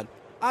him on.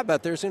 I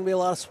bet there's going to be a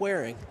lot of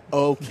swearing.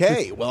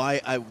 Okay, well,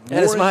 that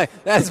is my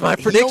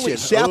prediction.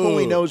 Sapp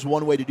only knows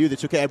one way to do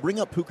this. Okay, I bring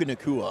up Puka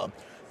Nacua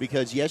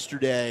because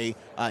yesterday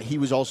he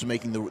was also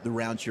making the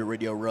rounds here at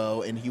Radio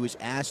Row, and he was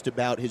asked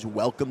about his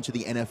welcome to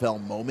the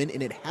NFL moment,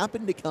 and it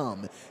happened to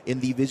come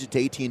in the visit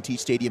to AT&T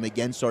Stadium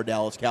against our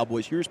Dallas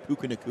Cowboys. Here's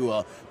Puka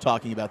Nacua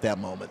talking about that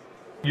moment.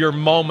 your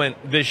moment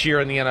this year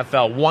in the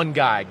NFL? One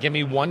guy. Give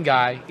me one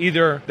guy,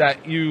 either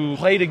that you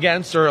played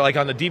against or like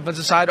on the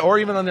defensive side or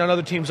even on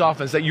another team's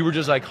offense that you were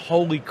just like,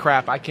 holy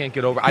crap, I can't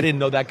get over. I didn't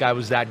know that guy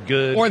was that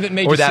good. Or that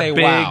made you say,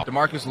 big. wow.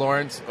 DeMarcus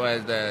Lawrence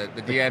was the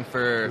DN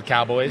for the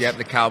Cowboys. Yep,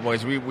 the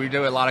Cowboys. We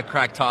do a lot of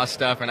crack toss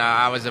stuff, and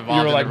I was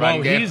involved in the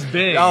run game. He's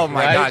big. Oh,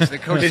 my right? gosh. The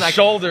coach His is like,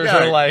 shoulders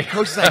are like. The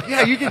coach is like,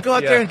 yeah, you can go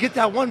out there and get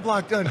that one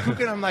block done.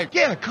 And I'm like,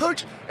 yeah,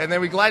 coach. And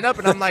then we glide up,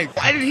 and I'm like,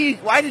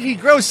 why did he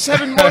grow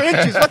 7 more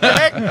inches? What the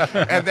heck?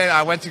 And then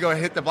I went to go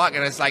hit the block,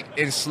 and it's like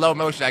in slow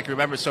motion. I can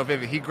remember so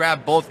vivid. He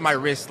grabbed both my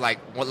wrists, like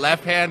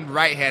left hand,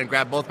 right hand,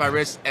 grabbed both my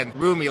wrists, and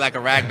threw me like a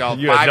rag doll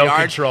 5 had no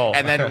yards. Control.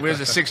 And then it was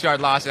a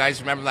 6-yard loss, and I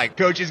just remember like,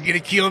 coach is gonna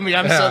kill me.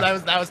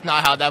 That was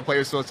not how that play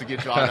was supposed to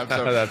get drawn up.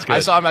 So That's good. I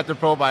saw him at the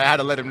Pro Bowl. I had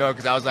to let him know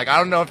because I was like, I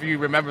don't know if you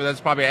remember,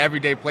 that's probably an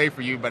everyday play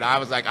for you, but I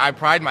was like, I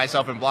pride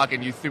myself in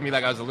blocking. You threw me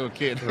like I was a little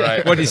kid.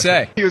 Right. What'd he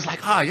say? He was like,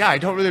 oh yeah, I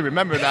don't really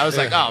remember that. I was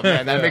like, oh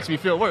man, that makes me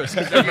feel worse.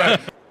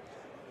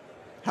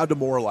 How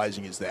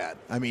demoralizing is that?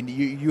 I mean,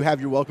 you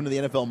have your welcome to the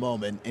NFL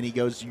moment, and you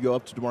go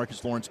up to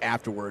DeMarcus Lawrence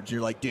afterwards.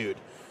 You're like, dude,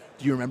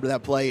 do you remember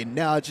that play? And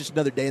now it's just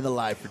another day in the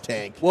life for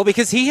Tank. Well,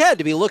 because he had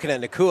to be looking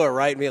at Nakua,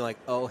 right, and being like,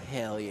 oh,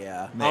 hell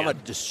yeah. Man. I'm going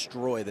to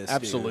destroy this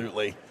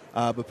Absolutely.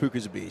 But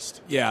Puka's a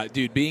beast. Yeah,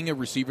 dude, being a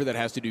receiver that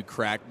has to do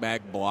crackback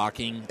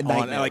blocking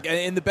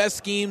in the best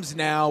schemes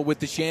now with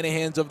the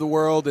Shanahans of the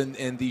world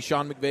and the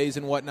Sean McVays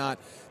and whatnot,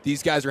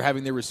 these guys are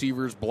having their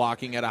receivers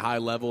blocking at a high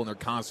level, and they're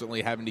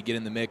constantly having to get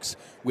in the mix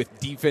with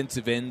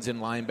defensive ends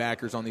and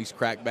linebackers on these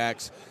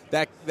crackbacks.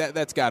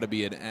 That's got to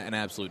be an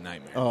absolute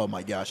nightmare. Oh,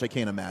 my gosh. I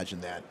can't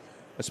imagine that,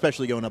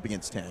 especially going up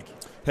against Tank.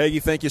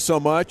 Hagee, thank you so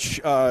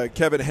much.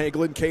 Kevin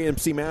Hagelin,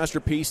 KMC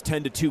Masterpiece,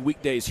 10 to 2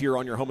 weekdays here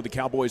on your home of the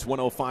Cowboys,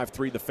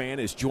 105.3 The Fan.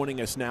 Is joining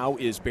us now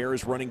is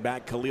Bears running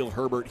back Khalil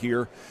Herbert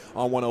here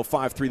on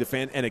 105.3 The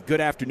Fan. And a good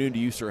afternoon to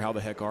you, sir. How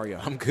the heck are you?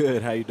 I'm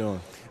good. How you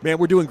doing? Man,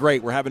 we're doing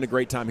great. We're having a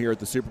great time here at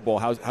the Super Bowl.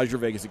 How's your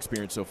Vegas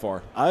experience so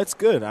far? It's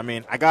good. I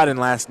mean, I got in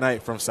last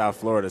night from South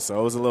Florida, so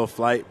it was a little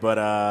flight, but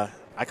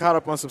I caught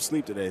up on some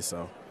sleep today,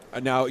 so.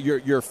 Now,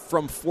 you're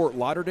from Fort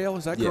Lauderdale,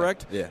 is that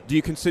correct? Yeah. Do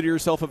you consider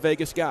yourself a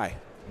Vegas guy?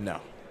 No.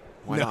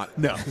 Why not?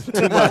 No.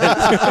 Too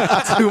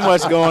much. Too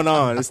much going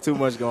on. It's too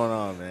much going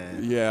on, man.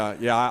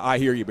 Yeah, I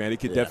hear you, man. It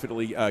could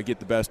definitely get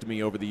the best of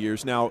me over the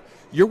years. Now,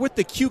 you're with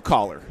the Q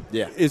Collar.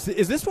 Yeah. Is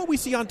this what we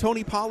see on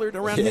Tony Pollard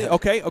around here?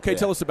 Okay. Yeah.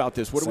 Tell us about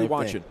this. What are we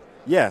watching?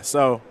 Yeah,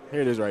 so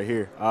here it is right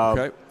here.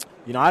 Okay.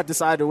 You know, I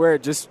decided to wear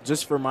it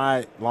just for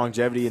my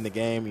longevity in the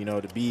game, you know,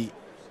 to be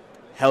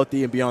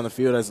healthy and be on the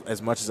field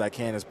as much as I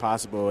can as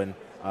possible. And,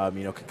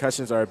 you know,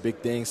 concussions are a big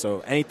thing, so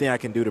anything I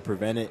can do to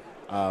prevent it,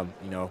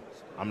 you know,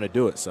 I'm going to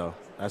do it. So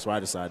that's why I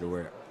decided to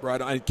wear it.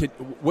 Right.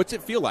 What's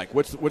it feel like?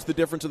 What's the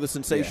difference of the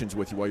sensations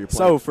with you while you're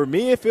playing? So for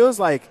me, it feels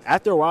like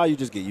after a while you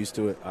just get used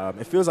to it.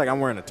 It feels like I'm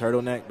wearing a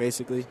turtleneck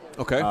basically.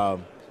 Okay.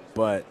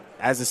 But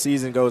as the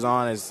season goes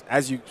on,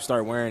 as you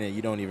start wearing it,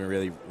 you don't even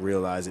really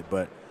realize it.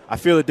 But I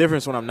feel the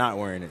difference when I'm not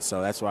wearing it,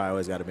 so that's why I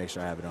always got to make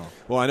sure I have it on.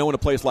 Well, I know in a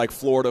place like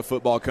Florida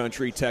football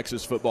country,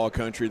 Texas football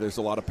country, there's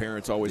a lot of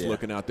parents always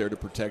looking out there to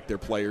protect their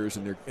players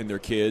and their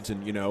kids,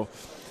 and you know,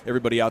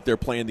 everybody out there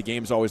playing the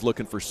game is always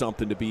looking for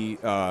something to be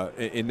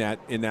in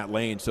that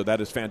lane. So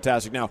that is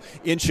fantastic. Now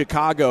in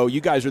Chicago,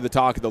 you guys are the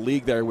talk of the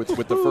league there with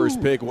the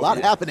first pick. A lot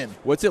happening.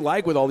 What's it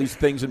like with all these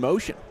things in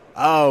motion?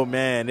 Oh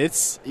man,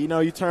 it's you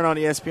turn on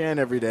ESPN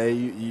every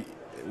day.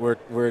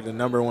 We're the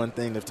number one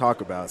thing to talk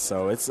about.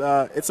 So it's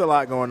a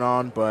lot going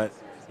on, but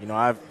you know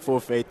I have full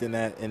faith in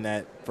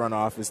that front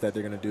office that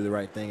they're going to do the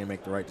right thing and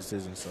make the right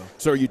decision.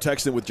 So are you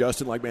texting with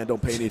Justin like, man,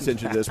 don't pay any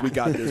attention to this. We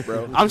got this,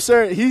 bro. I'm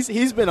sure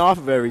he's been off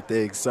of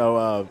everything.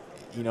 So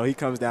you know he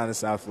comes down to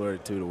South Florida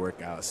too to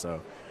work out.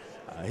 So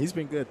he's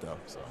been good though.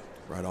 So.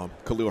 Right on.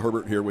 Khalil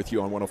Herbert here with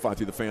you on 105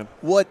 through the Fan.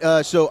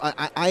 So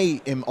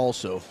I am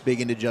also big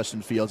into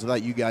Justin Fields. I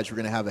thought you guys were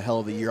going to have a hell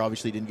of a year.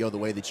 Obviously, it didn't go the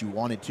way that you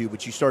wanted to,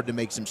 but you started to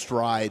make some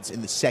strides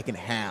in the second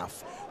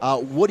half.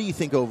 What do you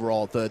think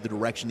overall the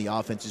direction the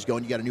offense is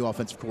going? You got a new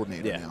offensive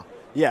coordinator now.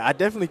 Yeah, I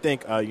definitely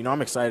think,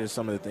 I'm excited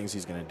some of the things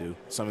he's going to do,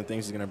 some of the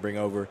things he's going to bring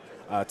over.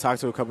 Talked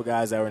to a couple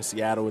guys that were in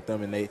Seattle with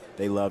them, and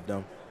they loved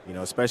him. You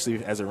know,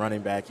 especially as a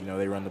running back, you know,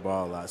 they run the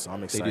ball a lot, so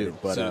I'm excited. They do.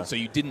 But, so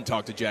you didn't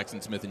talk to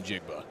Jackson Smith and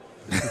Jigba?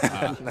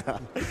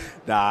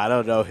 Nah, I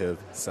don't know him,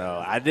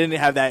 so I didn't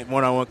have that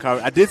one-on-one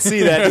coverage. I did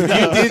see that. You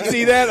did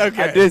see that?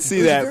 Okay, I did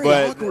see that.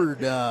 But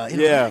awkward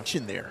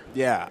interaction there.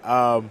 Yeah,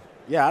 I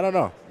don't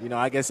know. You know,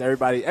 I guess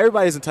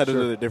everybody's entitled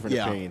to a different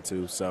opinion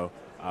too. So,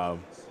 no,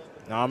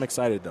 I'm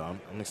excited though.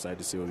 I'm excited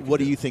to see what we can do. What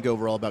do you think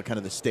overall about kind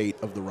of the state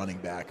of the running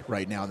back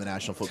right now in the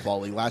National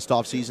Football League? Last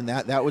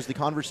offseason, that was the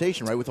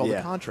conversation, right, with all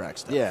the contract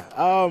stuff.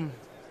 Yeah,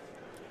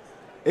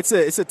 it's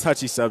a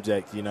touchy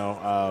subject. You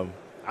know,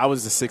 I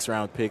was the 6th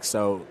round pick,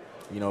 so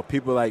you know,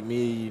 people like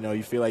me, you know,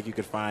 you feel like you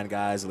could find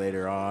guys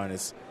later on.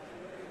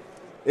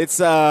 It's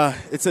a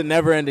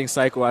never-ending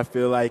cycle, I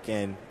feel like,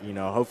 and you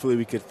know, hopefully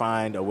we could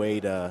find a way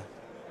to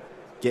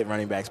get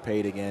running backs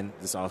paid again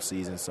this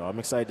offseason. So I'm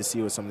excited to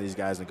see what some of these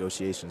guys'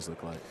 negotiations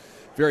look like.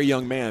 very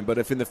young man. But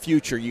if in the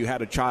future you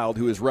had a child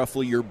who is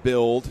roughly your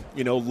build,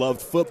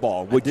 loved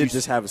football, would you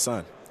just have a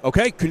son?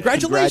 Okay,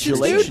 congratulations,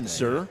 dude.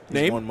 sir.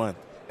 Name? 1 month.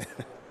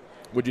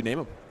 What'd you name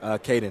him?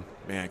 Caden.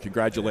 Man,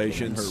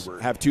 congratulations. Khalil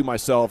Herbert. Have two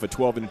myself, a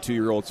 12 and a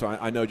 2-year-old, so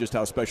I know just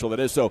how special that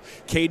is. So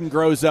Caden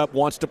grows up,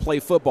 wants to play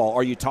football.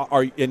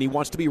 And he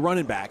wants to be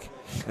running back.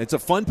 And it's a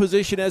fun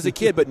position as a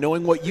kid, but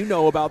knowing what you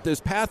know about this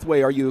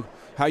pathway,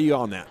 how are you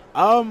on that?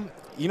 I'm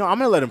going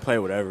to let him play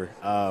whatever.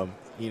 I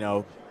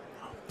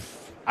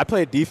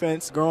played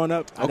defense growing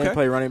up. I didn't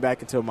play running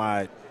back until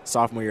my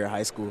sophomore year of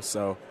high school.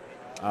 So,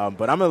 but I'm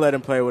going to let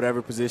him play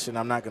whatever position.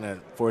 I'm not going to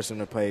force him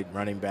to play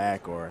running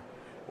back or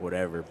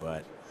whatever,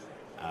 but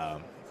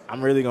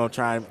I'm really going to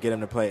try and get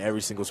him to play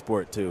every single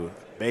sport too.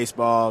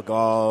 Baseball,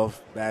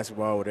 golf,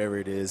 basketball, whatever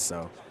it is.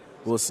 So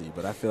we'll see,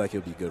 but I feel like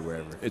he'll be good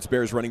wherever. It's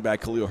Bears running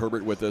back Khalil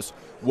Herbert with us.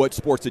 What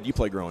sports did you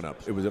play growing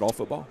up? Was it all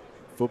football?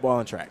 Football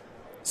and track.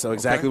 So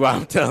exactly why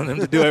I'm telling him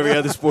to do every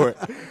other sport.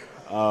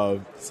 I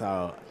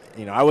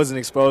wasn't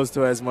exposed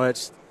to as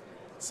much,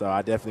 so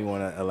I definitely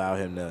want to allow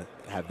him to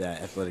have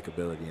that athletic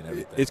ability and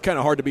everything. It's kind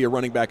of hard to be a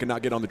running back and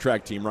not get on the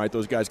track team, right?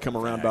 Those guys come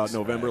around about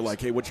November like,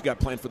 hey, what you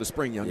got planned for the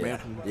spring, young man?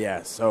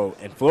 Yeah, so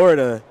in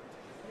Florida,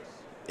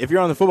 if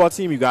you're on the football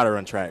team, you got to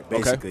run track,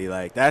 basically.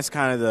 Like, that's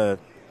kind of the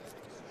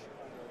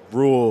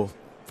rule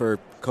for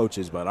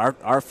coaches, but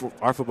our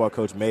football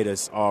coach made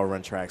us all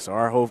run track. So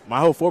my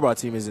whole 4x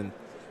team is in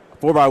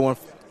 4x1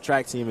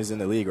 track team is in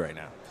the league right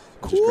now.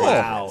 Cool.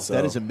 Wow,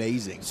 that is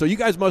amazing. So you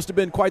guys must have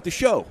been quite the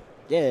show.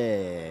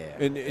 Yeah.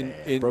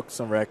 And broke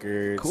some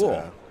records.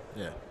 Cool.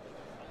 Yeah.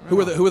 Who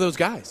are those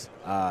guys?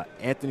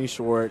 Anthony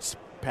Schwartz,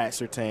 Pat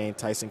Surtain,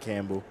 Tyson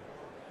Campbell.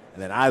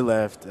 And then I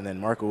left, and then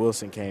Marco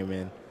Wilson came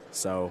in.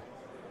 So,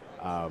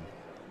 we had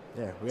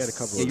a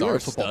couple of you were a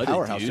football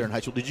powerhouse there in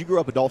high school. Did you grow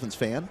up a Dolphins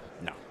fan?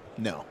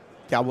 No.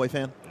 Cowboy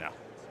fan? No.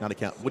 Not a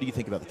cow. What do you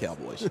think about the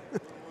Cowboys?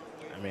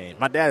 I mean,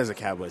 my dad is a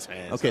Cowboys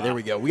fan. Okay, there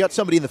we go. We got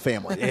somebody in the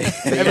family.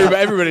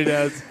 Everybody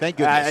does. Thank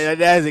goodness. My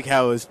dad's a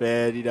Cowboys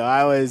fan. He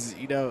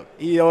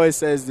always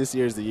says this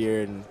year's the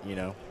year, and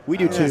we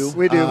do too.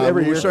 We do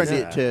every year. We're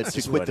starting to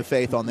quit the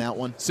faith on that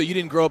one. So you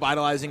didn't grow up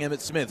idolizing Emmitt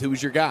Smith. Who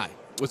was your guy?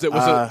 Was it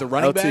the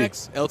running LT.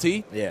 backs? LT?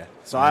 Yeah.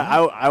 So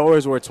I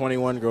always wore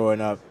 21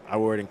 growing up. I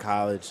wore it in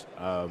college.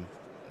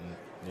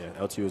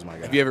 LT was my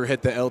guy. Have you ever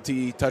hit the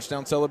LT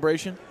touchdown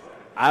celebration?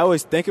 I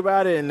always think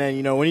about it, and then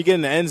when you get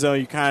in the end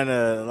zone,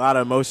 a lot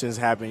of emotions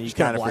happen. You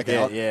kind of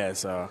forget. out. Yeah.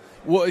 So.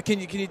 Well, can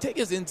you take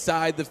us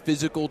inside the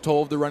physical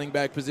toll of the running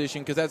back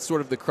position? Because that's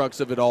sort of the crux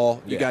of it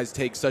all. You guys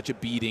take such a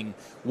beating.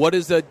 What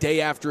does a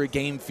day after a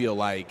game feel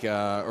like,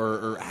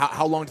 or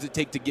how long does it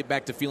take to get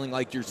back to feeling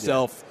like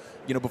yourself?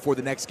 Before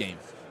the next game.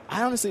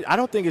 I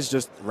don't think it's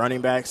just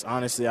running backs.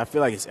 Honestly, I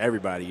feel like it's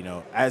everybody.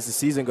 As the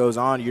season goes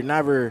on, you're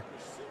never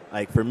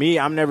for me,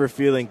 I'm never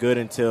feeling good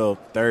until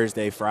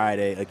Thursday,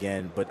 Friday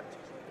again. But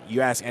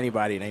you ask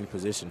anybody in any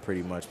position,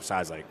 pretty much,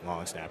 besides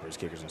long snappers,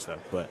 kickers, and stuff,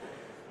 but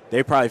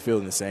they probably feel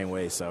in the same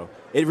way. So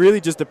it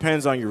really just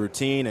depends on your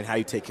routine and how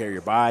you take care of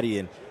your body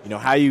and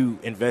how you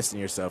invest in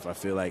yourself. I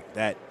feel like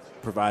that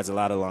provides a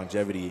lot of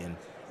longevity and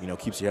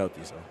keeps you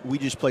healthy. So we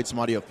just played some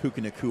audio of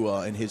Puka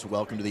Nacua and his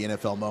welcome to the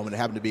NFL moment. It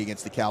happened to be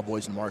against the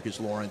Cowboys and Marcus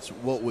Lawrence.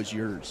 What was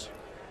yours?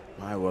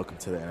 My welcome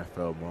to the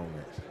NFL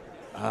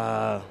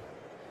moment.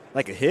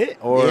 Like a hit,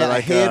 or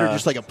a hit, or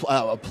just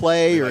a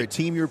play, or a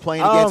team you were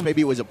playing against.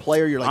 Maybe it was a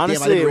player. You're like,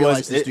 honestly, damn, I didn't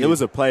realize this. It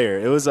was a player.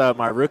 It was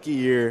my rookie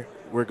year.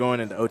 We're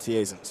going into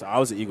OTAs, so I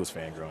was an Eagles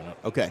fan growing up.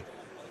 Okay,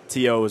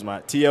 T.O.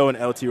 and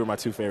LT were my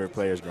two favorite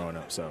players growing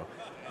up. So,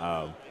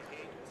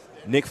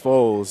 Nick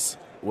Foles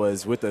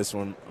was with us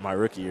when my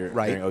rookie year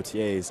during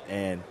OTAs,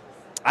 and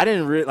I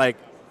didn't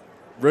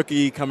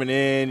rookie coming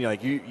in.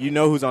 You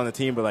know who's on the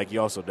team, but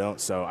you also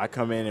don't. So I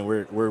come in and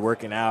we're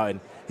working out, and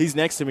he's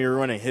next to me. We're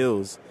running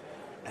hills.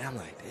 And I'm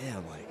like,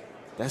 damn,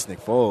 that's Nick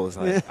Foles.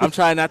 I'm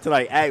trying not to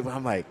act, but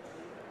I'm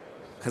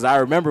because I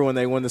remember when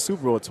they won the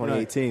Super Bowl in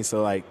 2018. Right.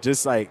 So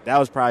that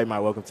was probably my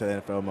welcome to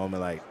the NFL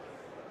moment.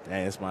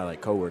 Dang, it's my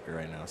coworker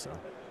right now. So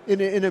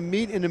in a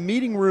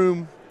meeting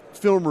room,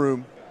 film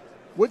room,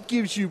 what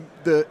gives you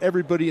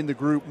everybody in the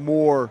group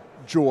more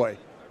joy?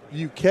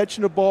 You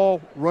catching a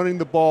ball, running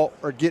the ball,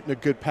 or getting a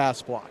good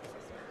pass block?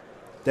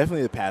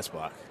 Definitely the pass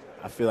block.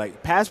 I feel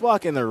like pass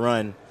block and the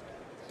run.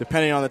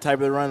 Depending on the type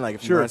of the run,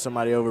 if you run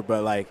somebody over,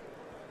 but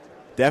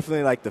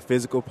definitely the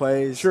physical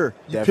plays. Sure,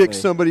 you pick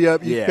somebody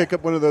up, you pick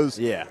up one of those,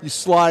 you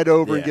slide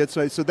over and get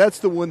somebody. So that's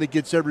the one that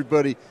gets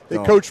everybody.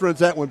 The coach runs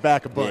that one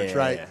back a bunch,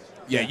 right?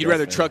 Yeah, you'd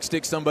rather truck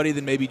stick somebody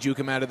than maybe juke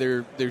them out of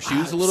their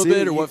shoes a little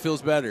bit, or what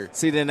feels better?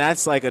 See, then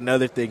that's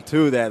another thing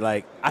too that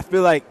I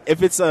feel like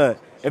if it's a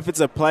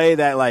play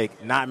that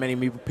not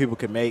many people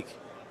can make,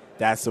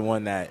 that's the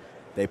one that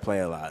they play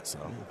a lot. So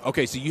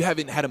okay, so you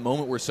haven't had a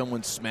moment where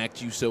someone smacked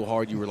you so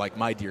hard you were like,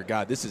 my dear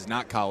God, this is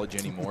not college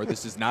anymore.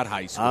 This is not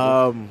high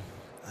school.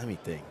 Let me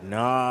think.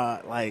 No,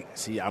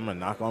 see, I'm gonna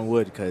knock on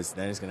wood because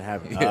then it's gonna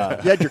happen. You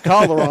had your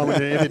collar on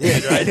when it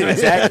did, right?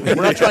 Exactly.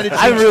 We're not trying to.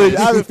 I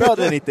haven't felt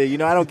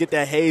anything. I don't get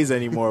that haze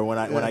anymore when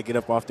I get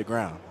up off the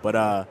ground.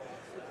 But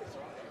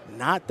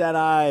Not that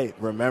I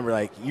remember.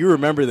 Like, you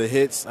remember the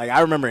hits. Like,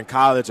 I remember in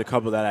college a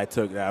couple that I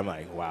took that I'm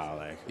like, wow,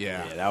 like,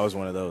 yeah, that was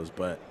one of those.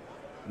 But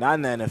not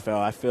in the NFL.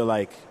 I feel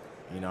like,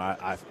 you know,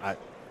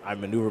 I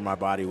maneuver my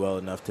body well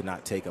enough to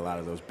not take a lot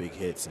of those big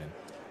hits and,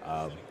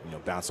 you know,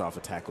 bounce off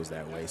of tackles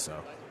that way.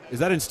 So, is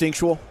that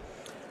instinctual?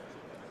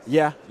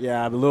 Yeah,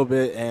 a little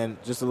bit,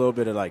 and just a little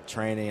bit of, like,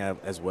 training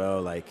as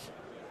well. Like,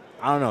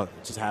 I don't know.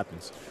 It just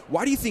happens.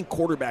 Why do you think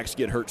quarterbacks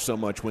get hurt so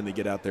much when they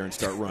get out there and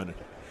start running?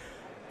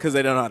 Because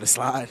they don't know how to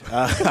slide.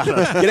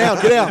 Get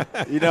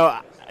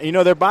out. You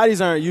know, their bodies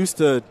aren't used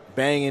to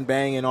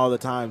banging all the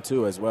time,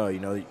 too, as well. You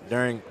know,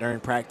 during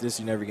practice,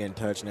 you never getting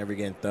touched, never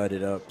getting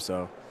thudded up.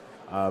 So,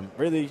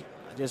 really,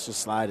 just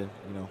sliding,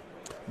 you know.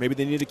 Maybe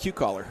they need a cue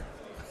collar.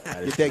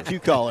 Get that cue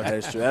collar. That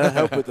is true. That'll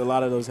help with a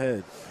lot of those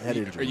head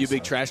injuries. Are you a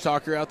big trash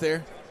talker out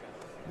there?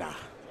 Nah,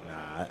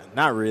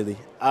 not really.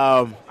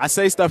 I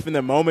say stuff in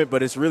the moment,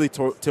 but it's really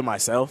to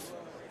myself,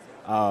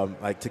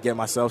 like to get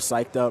myself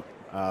psyched up.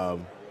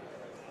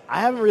 I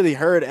haven't really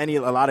heard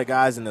a lot of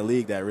guys in the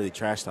league that really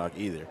trash talk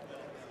either,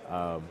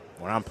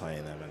 when I'm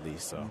playing them at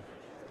least. So,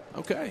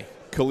 okay.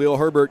 Khalil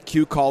Herbert,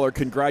 Q caller,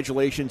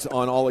 congratulations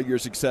on all of your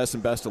success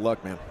and best of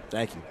luck, man.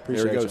 Thank you.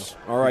 Appreciate it. There he goes.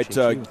 All right.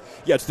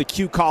 Yeah, it's the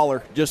Q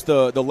caller, just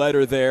the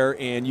letter there,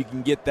 and you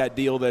can get that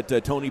deal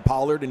that Tony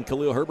Pollard and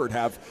Khalil Herbert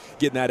have,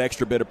 getting that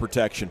extra bit of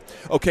protection.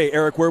 Okay,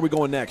 Eric, where are we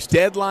going next?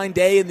 Deadline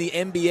day in the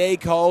NBA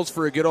calls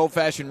for a good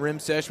old-fashioned rim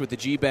sesh with the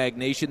G-Bag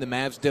Nation. The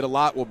Mavs did a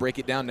lot. We'll break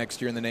it down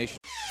next year in the Nation.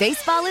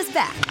 Baseball is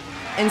back,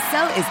 and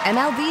so is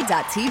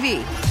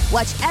MLB.tv.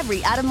 Watch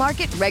every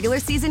out-of-market regular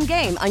season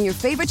game on your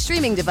favorite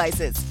streaming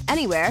devices,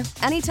 anywhere,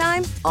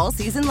 anytime, all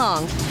season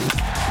long.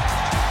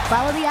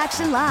 Follow the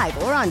action live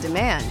or on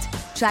demand.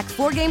 Track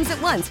 4 games at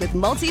once with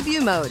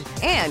multi-view mode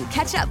and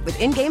catch up with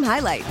in-game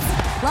highlights.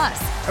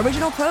 Plus,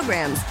 original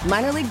programs,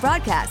 minor league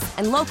broadcasts,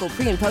 and local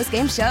pre- and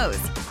post-game shows.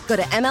 Go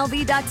to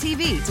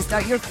MLB.tv to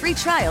start your free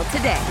trial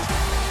today.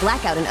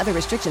 Blackout and other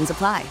restrictions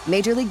apply.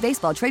 Major League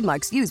Baseball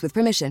trademarks used with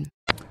permission.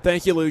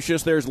 Thank you,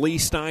 Lucius. There's Lee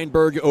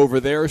Steinberg over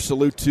there.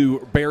 Salute to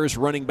Bears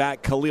running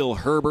back Khalil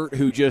Herbert,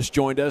 who just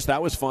joined us.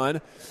 That was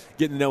fun,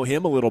 getting to know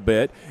him a little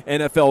bit.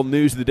 NFL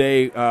News of the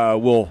Day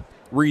will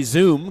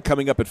resume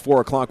coming up at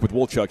 4 o'clock with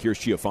Wolchuk. Here's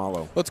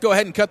Chiafalo. Let's go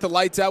ahead and cut the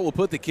lights out. We'll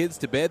put the kids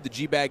to bed. The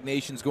G-Bag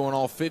Nation's going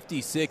all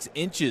 56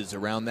 inches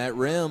around that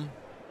rim.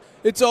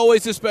 It's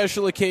always a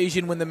special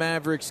occasion when the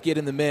Mavericks get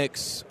in the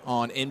mix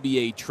on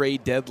NBA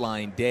trade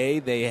deadline day.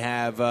 They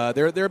have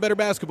they're a better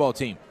basketball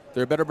team.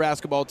 They're a better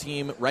basketball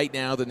team right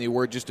now than they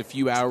were just a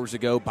few hours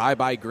ago.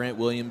 Bye-bye Grant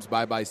Williams.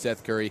 Bye-bye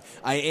Seth Curry.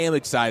 I am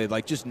excited.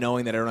 Like, just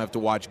knowing that I don't have to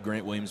watch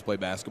Grant Williams play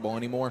basketball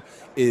anymore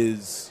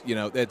is, you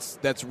know,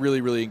 that's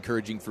really, really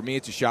encouraging for me.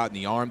 It's a shot in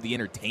the arm. The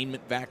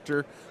entertainment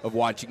factor of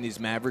watching these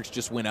Mavericks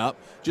just went up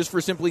just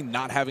for simply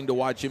not having to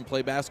watch him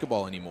play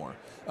basketball anymore.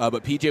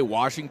 But P.J.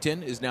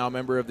 Washington is now a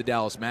member of the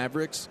Dallas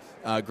Mavericks.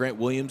 Grant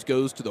Williams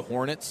goes to the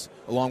Hornets,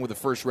 along with a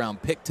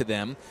first-round pick to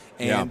them.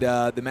 And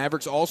the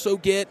Mavericks also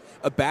get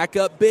a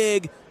backup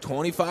big,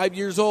 25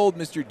 years old,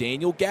 Mr.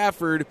 Daniel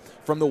Gafford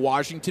from the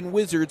Washington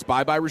Wizards.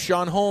 Bye-bye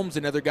Rashawn Holmes,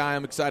 another guy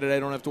I'm excited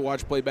I don't have to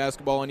watch play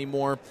basketball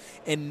anymore.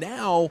 And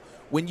now,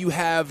 when you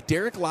have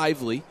Derek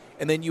Lively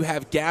and then you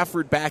have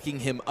Gafford backing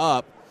him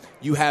up,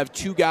 you have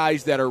two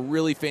guys that are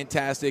really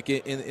fantastic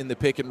in the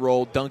pick and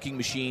roll, dunking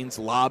machines,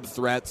 lob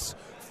threats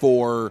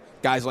for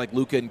guys like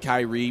Luka and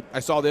Kyrie.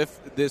 I saw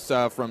this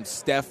from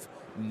Steph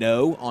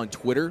No on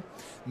Twitter.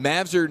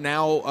 Mavs are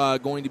now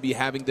going to be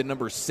having the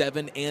number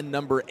 7 and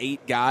number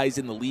 8 guys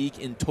in the league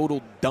in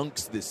total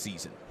dunks this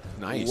season.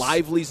 Nice.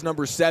 Lively's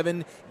number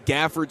 7,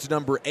 Gafford's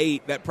number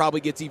 8. That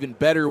probably gets even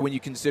better when you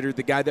consider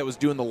the guy that was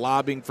doing the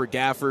lobbing for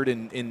Gafford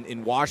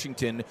in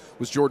Washington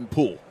was Jordan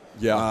Poole.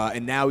 Yeah.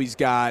 And now he's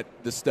got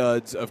the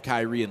studs of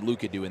Kyrie and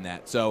Luka doing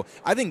that. So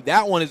I think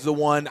that one is the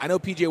one. I know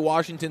P.J.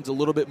 Washington's a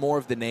little bit more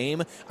of the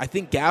name. I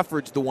think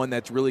Gafford's the one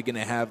that's really going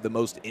to have the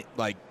most,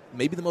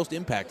 maybe the most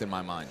impact in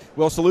my mind.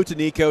 Well, salute to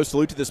Nico.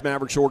 Salute to this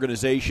Mavericks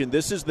organization.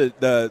 This is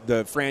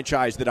the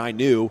franchise that I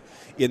knew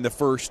in the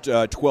first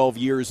 12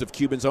 years of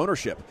Cuban's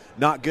ownership.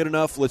 Not good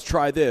enough. Let's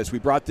try this. We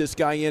brought this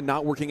guy in.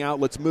 Not working out.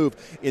 Let's move.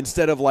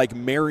 Instead of like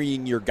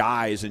marrying your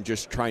guys and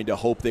just trying to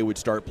hope they would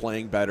start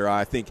playing better,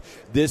 I think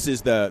this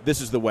is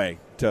the way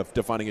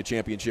to finding a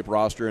championship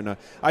roster. And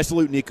I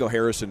salute Nico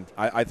Harrison.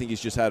 I think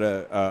he's just had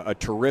a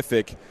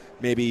terrific,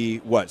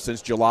 maybe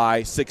since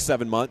July,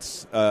 6-7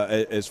 months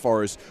as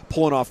far as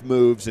pulling off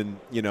moves and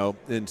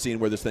seeing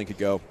where this thing could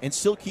go. And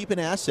still keeping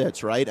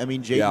assets, right? I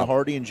mean, Jaden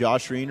Hardy and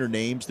Josh Green are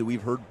names that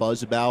we've heard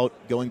buzz about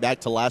going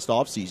back to last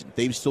offseason.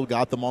 They've still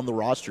got them on the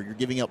roster. You're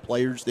giving up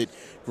players that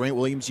Grant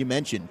Williams, you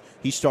mentioned,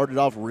 he started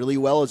off really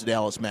well as a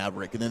Dallas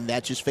Maverick, and then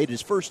that just faded.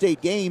 His first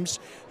 8 games,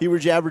 he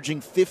was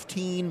averaging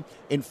 15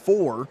 and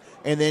 4,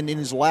 And then in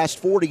his last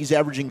 40, he's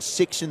averaging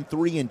 6 and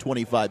 3 in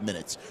 25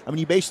 minutes. I mean,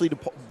 you basically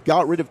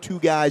got rid of two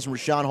guys,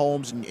 Rashawn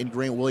Holmes and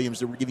Grant Williams,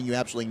 that were giving you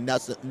absolutely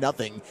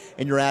nothing,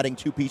 and you're adding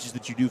two pieces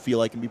that you do feel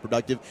like can be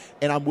productive.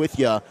 And I'm with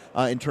you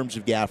in terms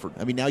of Gafford.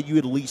 I mean, now you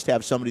at least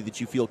have somebody that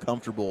you feel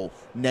comfortable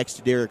next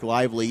to Derek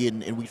Lively,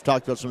 and we've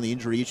talked about some of the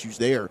injury issues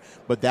there,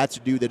 but that's a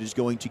dude that is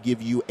going to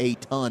give you a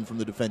ton from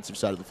the defensive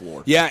side of the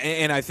floor. Yeah,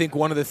 and I think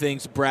one of the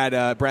things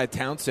Brad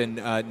Townsend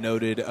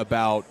noted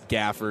about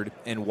Gafford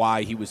and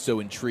why he was so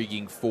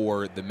intriguing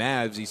for the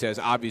Mavs, he says,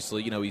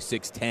 obviously, he's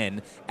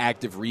 6'10",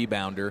 active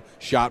rebounder,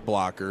 shot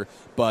blocker,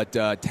 but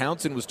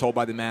Townsend was told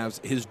by the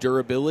Mavs his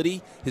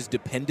durability, his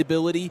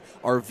dependability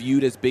are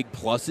viewed as big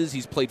pluses.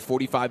 He's played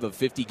 45 of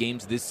 50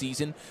 games this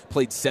season,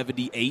 played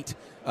 78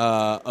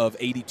 of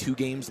 82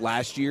 games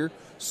last year.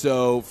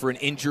 So for an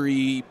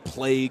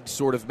injury-plagued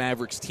sort of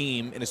Mavericks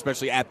team, and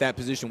especially at that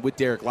position with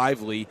Derek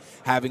Lively,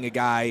 having a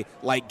guy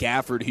like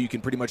Gafford who you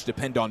can pretty much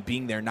depend on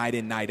being there night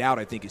in, night out,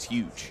 I think is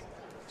huge.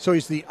 So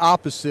he's the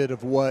opposite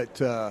of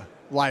what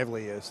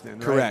Lively is then,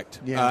 right? Correct.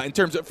 Yeah. In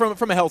terms of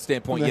from a health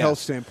standpoint, from a yes. health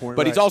standpoint,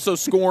 but right. he's also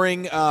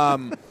scoring.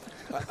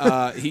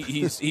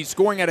 He's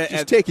scoring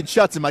at taking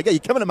shots at my guy. You're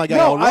coming at my guy.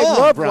 No, all wrong, I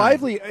love Brian.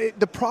 Lively.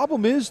 The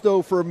problem is,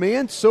 though, for a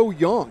man so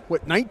young,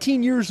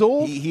 19 years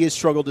old, he has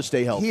struggled to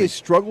stay healthy. He has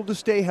struggled to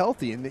stay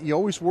healthy, and you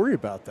always worry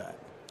about that.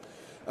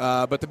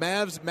 But the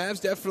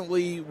Mavs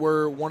definitely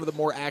were one of the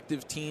more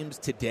active teams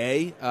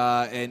today,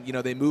 and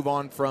they move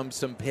on from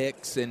some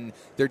picks, and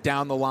they're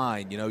down the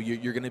line.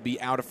 You're going to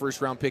be out a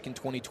first-round pick in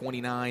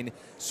 2029,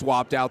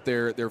 swapped out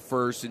their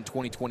first in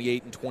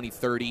 2028 and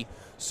 2030.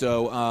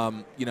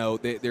 So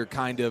they're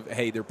kind of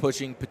they're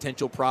pushing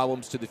potential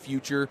problems to the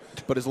future.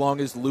 But as long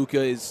as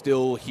Luka is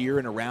still here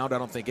and around, I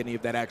don't think any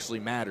of that actually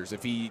matters.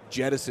 If he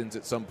jettisons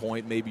at some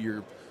point, maybe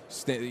you're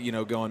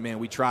going, man,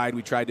 we tried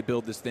to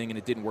build this thing and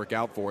it didn't work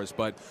out for us.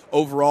 But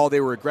overall, they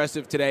were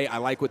aggressive today. I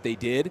like what they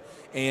did.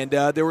 And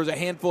there was a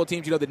handful of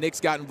teams, the Knicks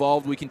got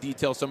involved. We can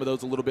detail some of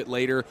those a little bit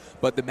later.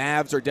 But the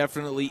Mavs are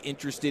definitely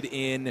interested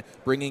in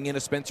bringing in a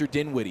Spencer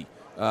Dinwiddie,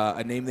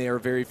 a name they are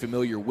very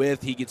familiar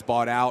with. He gets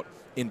bought out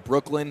in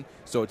Brooklyn.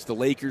 So it's the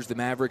Lakers, the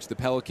Mavericks, the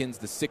Pelicans,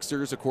 the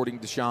Sixers, according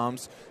to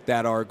Shams,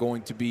 that are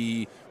going to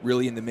be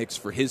really in the mix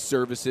for his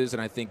services.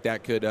 And I think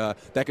that could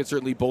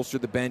certainly bolster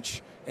the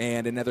bench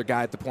and another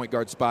guy at the point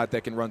guard spot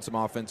that can run some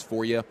offense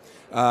for you.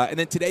 And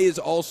then today is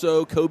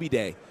also Kobe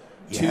Day,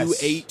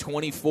 yes.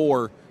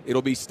 2/8/24.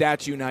 It'll be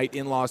Statue Night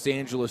in Los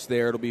Angeles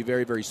there. It'll be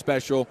very, very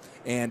special.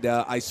 And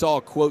I saw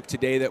a quote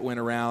today that went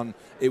around.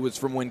 It was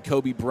from when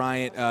Kobe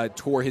Bryant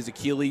tore his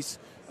Achilles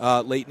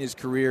late in his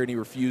career, and he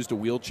refused a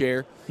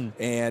wheelchair.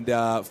 And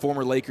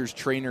former Lakers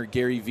trainer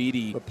Gary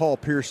Vitti. But Paul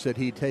Pierce said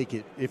he'd take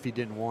it if he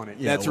didn't want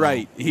it. That's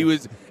right. He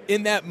was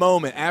in that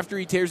moment after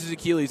he tears his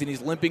Achilles and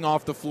he's limping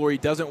off the floor. He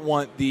doesn't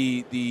want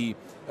the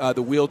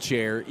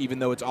wheelchair, even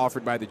though it's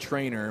offered by the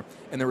trainer.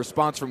 And the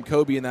response from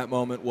Kobe in that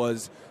moment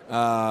was,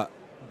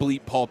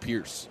 "Bleep Paul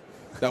Pierce."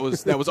 That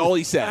was all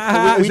he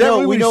said. We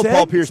know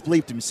Paul Pierce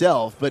bleeped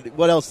himself, but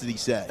what else did he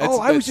say?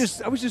 I was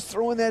just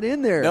throwing that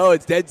in there. No,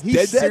 it's dead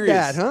said serious.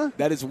 That, huh?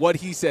 That is what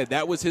he said.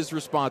 That was his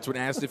response when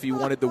asked if he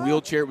wanted the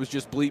wheelchair. It was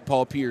just bleep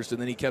Paul Pierce, and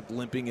then he kept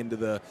limping into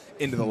the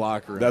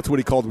locker room. That's what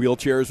he called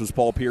wheelchairs, was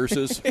Paul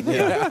Pierce's.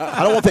 Yeah.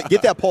 I don't want that.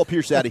 Get that Paul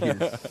Pierce out of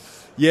here.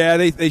 Yeah,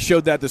 they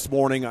showed that this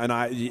morning, and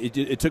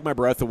it took my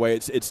breath away.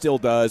 It still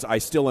does. I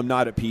still am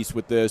not at peace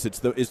with this. It's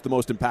the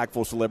most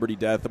impactful celebrity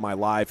death of my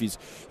life.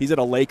 He's at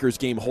a Lakers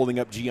game holding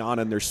up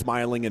Gianna, and they're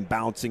smiling and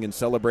bouncing and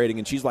celebrating,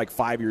 and she's like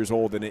 5 years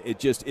old, and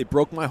it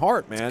broke my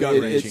heart, man.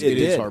 It did.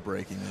 is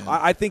heartbreaking, man.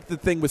 I think the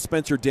thing with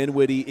Spencer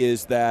Dinwiddie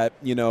is that,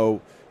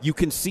 you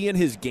can see in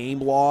his game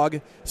log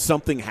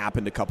something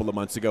happened a couple of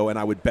months ago, and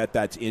I would bet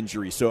that's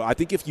injury. So I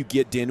think if you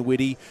get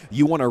Dinwiddie,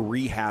 you want to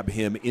rehab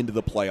him into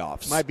the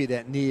playoffs. Might be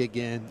that knee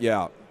again.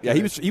 Yeah.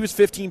 He was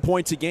 15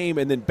 points a game,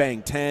 and then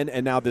bang, 10,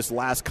 and now this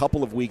last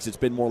couple of weeks it's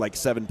been more like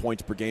 7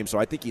 points per game. So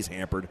I think he's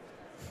hampered.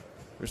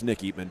 There's Nick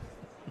Eatman.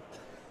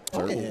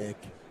 Nick.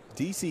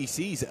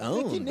 DCC's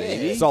own, Nick.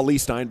 baby. I saw Lee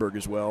Steinberg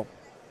as well.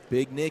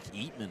 Big Nick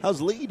Eatman.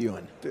 How's Lee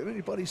doing? Did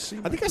anybody see?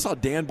 I think I saw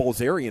Dan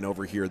Bolzerian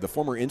over here, the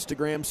former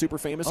Instagram super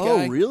famous guy.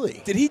 Oh,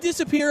 really? Did he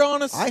disappear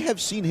on us? I have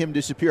seen him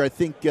disappear. I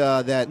think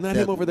that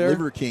him over there?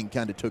 Liver King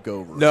kind of took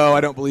over. No,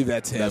 I don't believe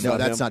that's him.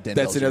 That's not Dan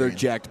That's Bolzerian. another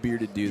jacked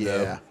bearded dude,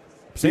 though.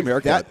 Same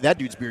haircut. That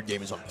dude's beard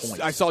game is on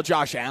point. I saw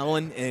Josh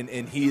Allen,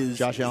 and he is.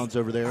 Josh Allen's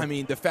over there. I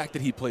mean, the fact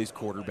that he plays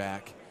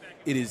quarterback,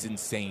 it is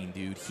insane,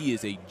 dude. He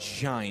is a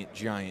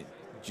giant.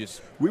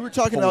 Just we were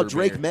talking about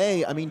Drake bear.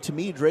 May. I mean, to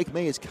me, Drake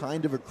May is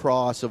kind of a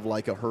cross of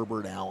like a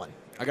Herbert Allen.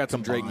 I got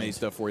some Drake May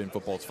stuff for you in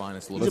football's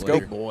finest a little Let's bit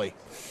later. go, boy.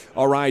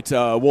 All right,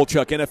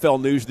 Wolchuk,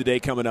 NFL news today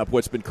coming up.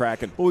 What's been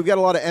cracking? Well, we've got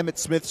a lot of Emmitt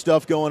Smith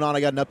stuff going on. I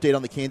got an update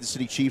on the Kansas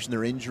City Chiefs and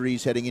their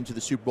injuries heading into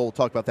the Super Bowl. We'll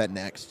talk about that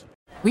next.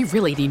 We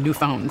really need new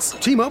phones.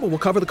 T-Mobile will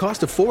cover the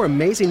cost of 4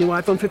 amazing new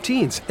iPhone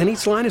 15s, and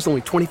each line is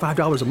only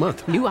 $25 a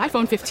month. New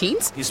iPhone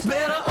 15s? It's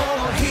better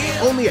over here.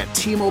 Only at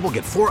T-Mobile,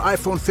 get 4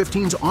 iPhone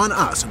 15s on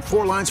us and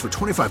 4 lines for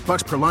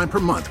 $25 per line per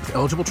month with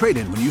eligible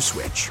trade-in when you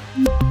switch.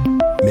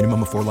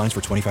 Minimum of 4 lines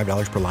for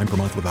 $25 per line per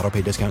month with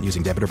autopay discount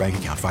using debit or bank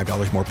account.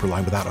 $5 more per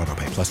line without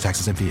autopay, plus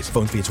taxes and fees.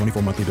 Phone fee at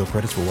 24 monthly bill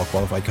credits for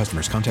well-qualified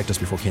customers. Contact us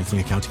before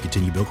canceling account to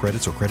continue bill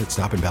credits or credit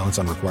stop and balance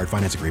on required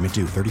finance agreement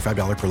due.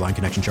 $35 per line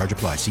connection charge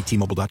applies. See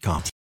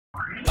T-Mobile.com.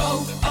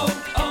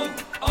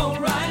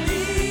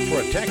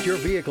 Protect your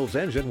vehicle's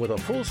engine with a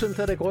full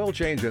synthetic oil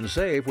change and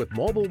save with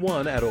Mobile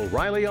One at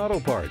O'Reilly Auto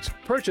Parts.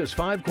 Purchase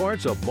 5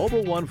 quarts of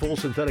Mobile One full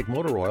synthetic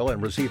motor oil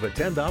and receive a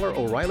 $10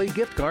 O'Reilly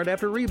gift card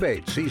after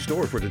rebate. See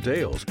store for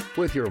details.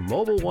 With your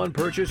Mobile One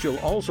purchase, you'll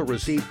also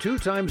receive 2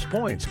 times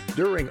points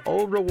during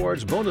O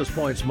Rewards Bonus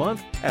Points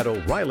Month at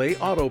O'Reilly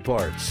Auto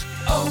Parts.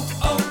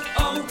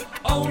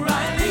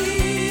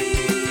 O'Reilly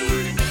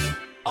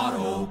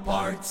Auto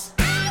Parts.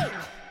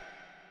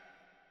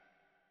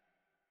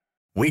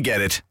 We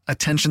get it.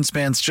 Attention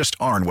spans just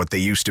aren't what they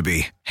used to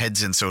be.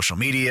 Heads in social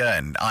media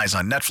and eyes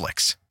on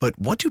Netflix. But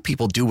what do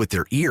people do with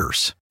their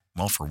ears?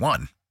 Well, for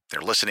one, they're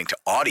listening to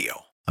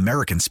audio.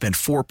 Americans spend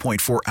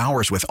 4.4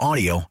 hours with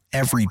audio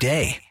every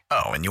day.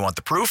 Oh, and you want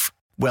the proof?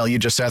 Well, you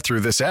just sat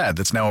through this ad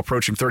that's now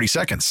approaching 30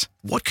 seconds.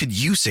 What could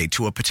you say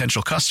to a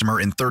potential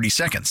customer in 30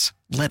 seconds?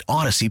 Let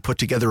Odyssey put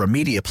together a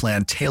media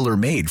plan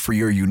tailor-made for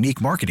your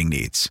unique marketing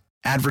needs.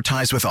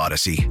 Advertise with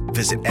Odyssey.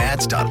 Visit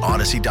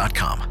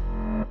ads.odyssey.com.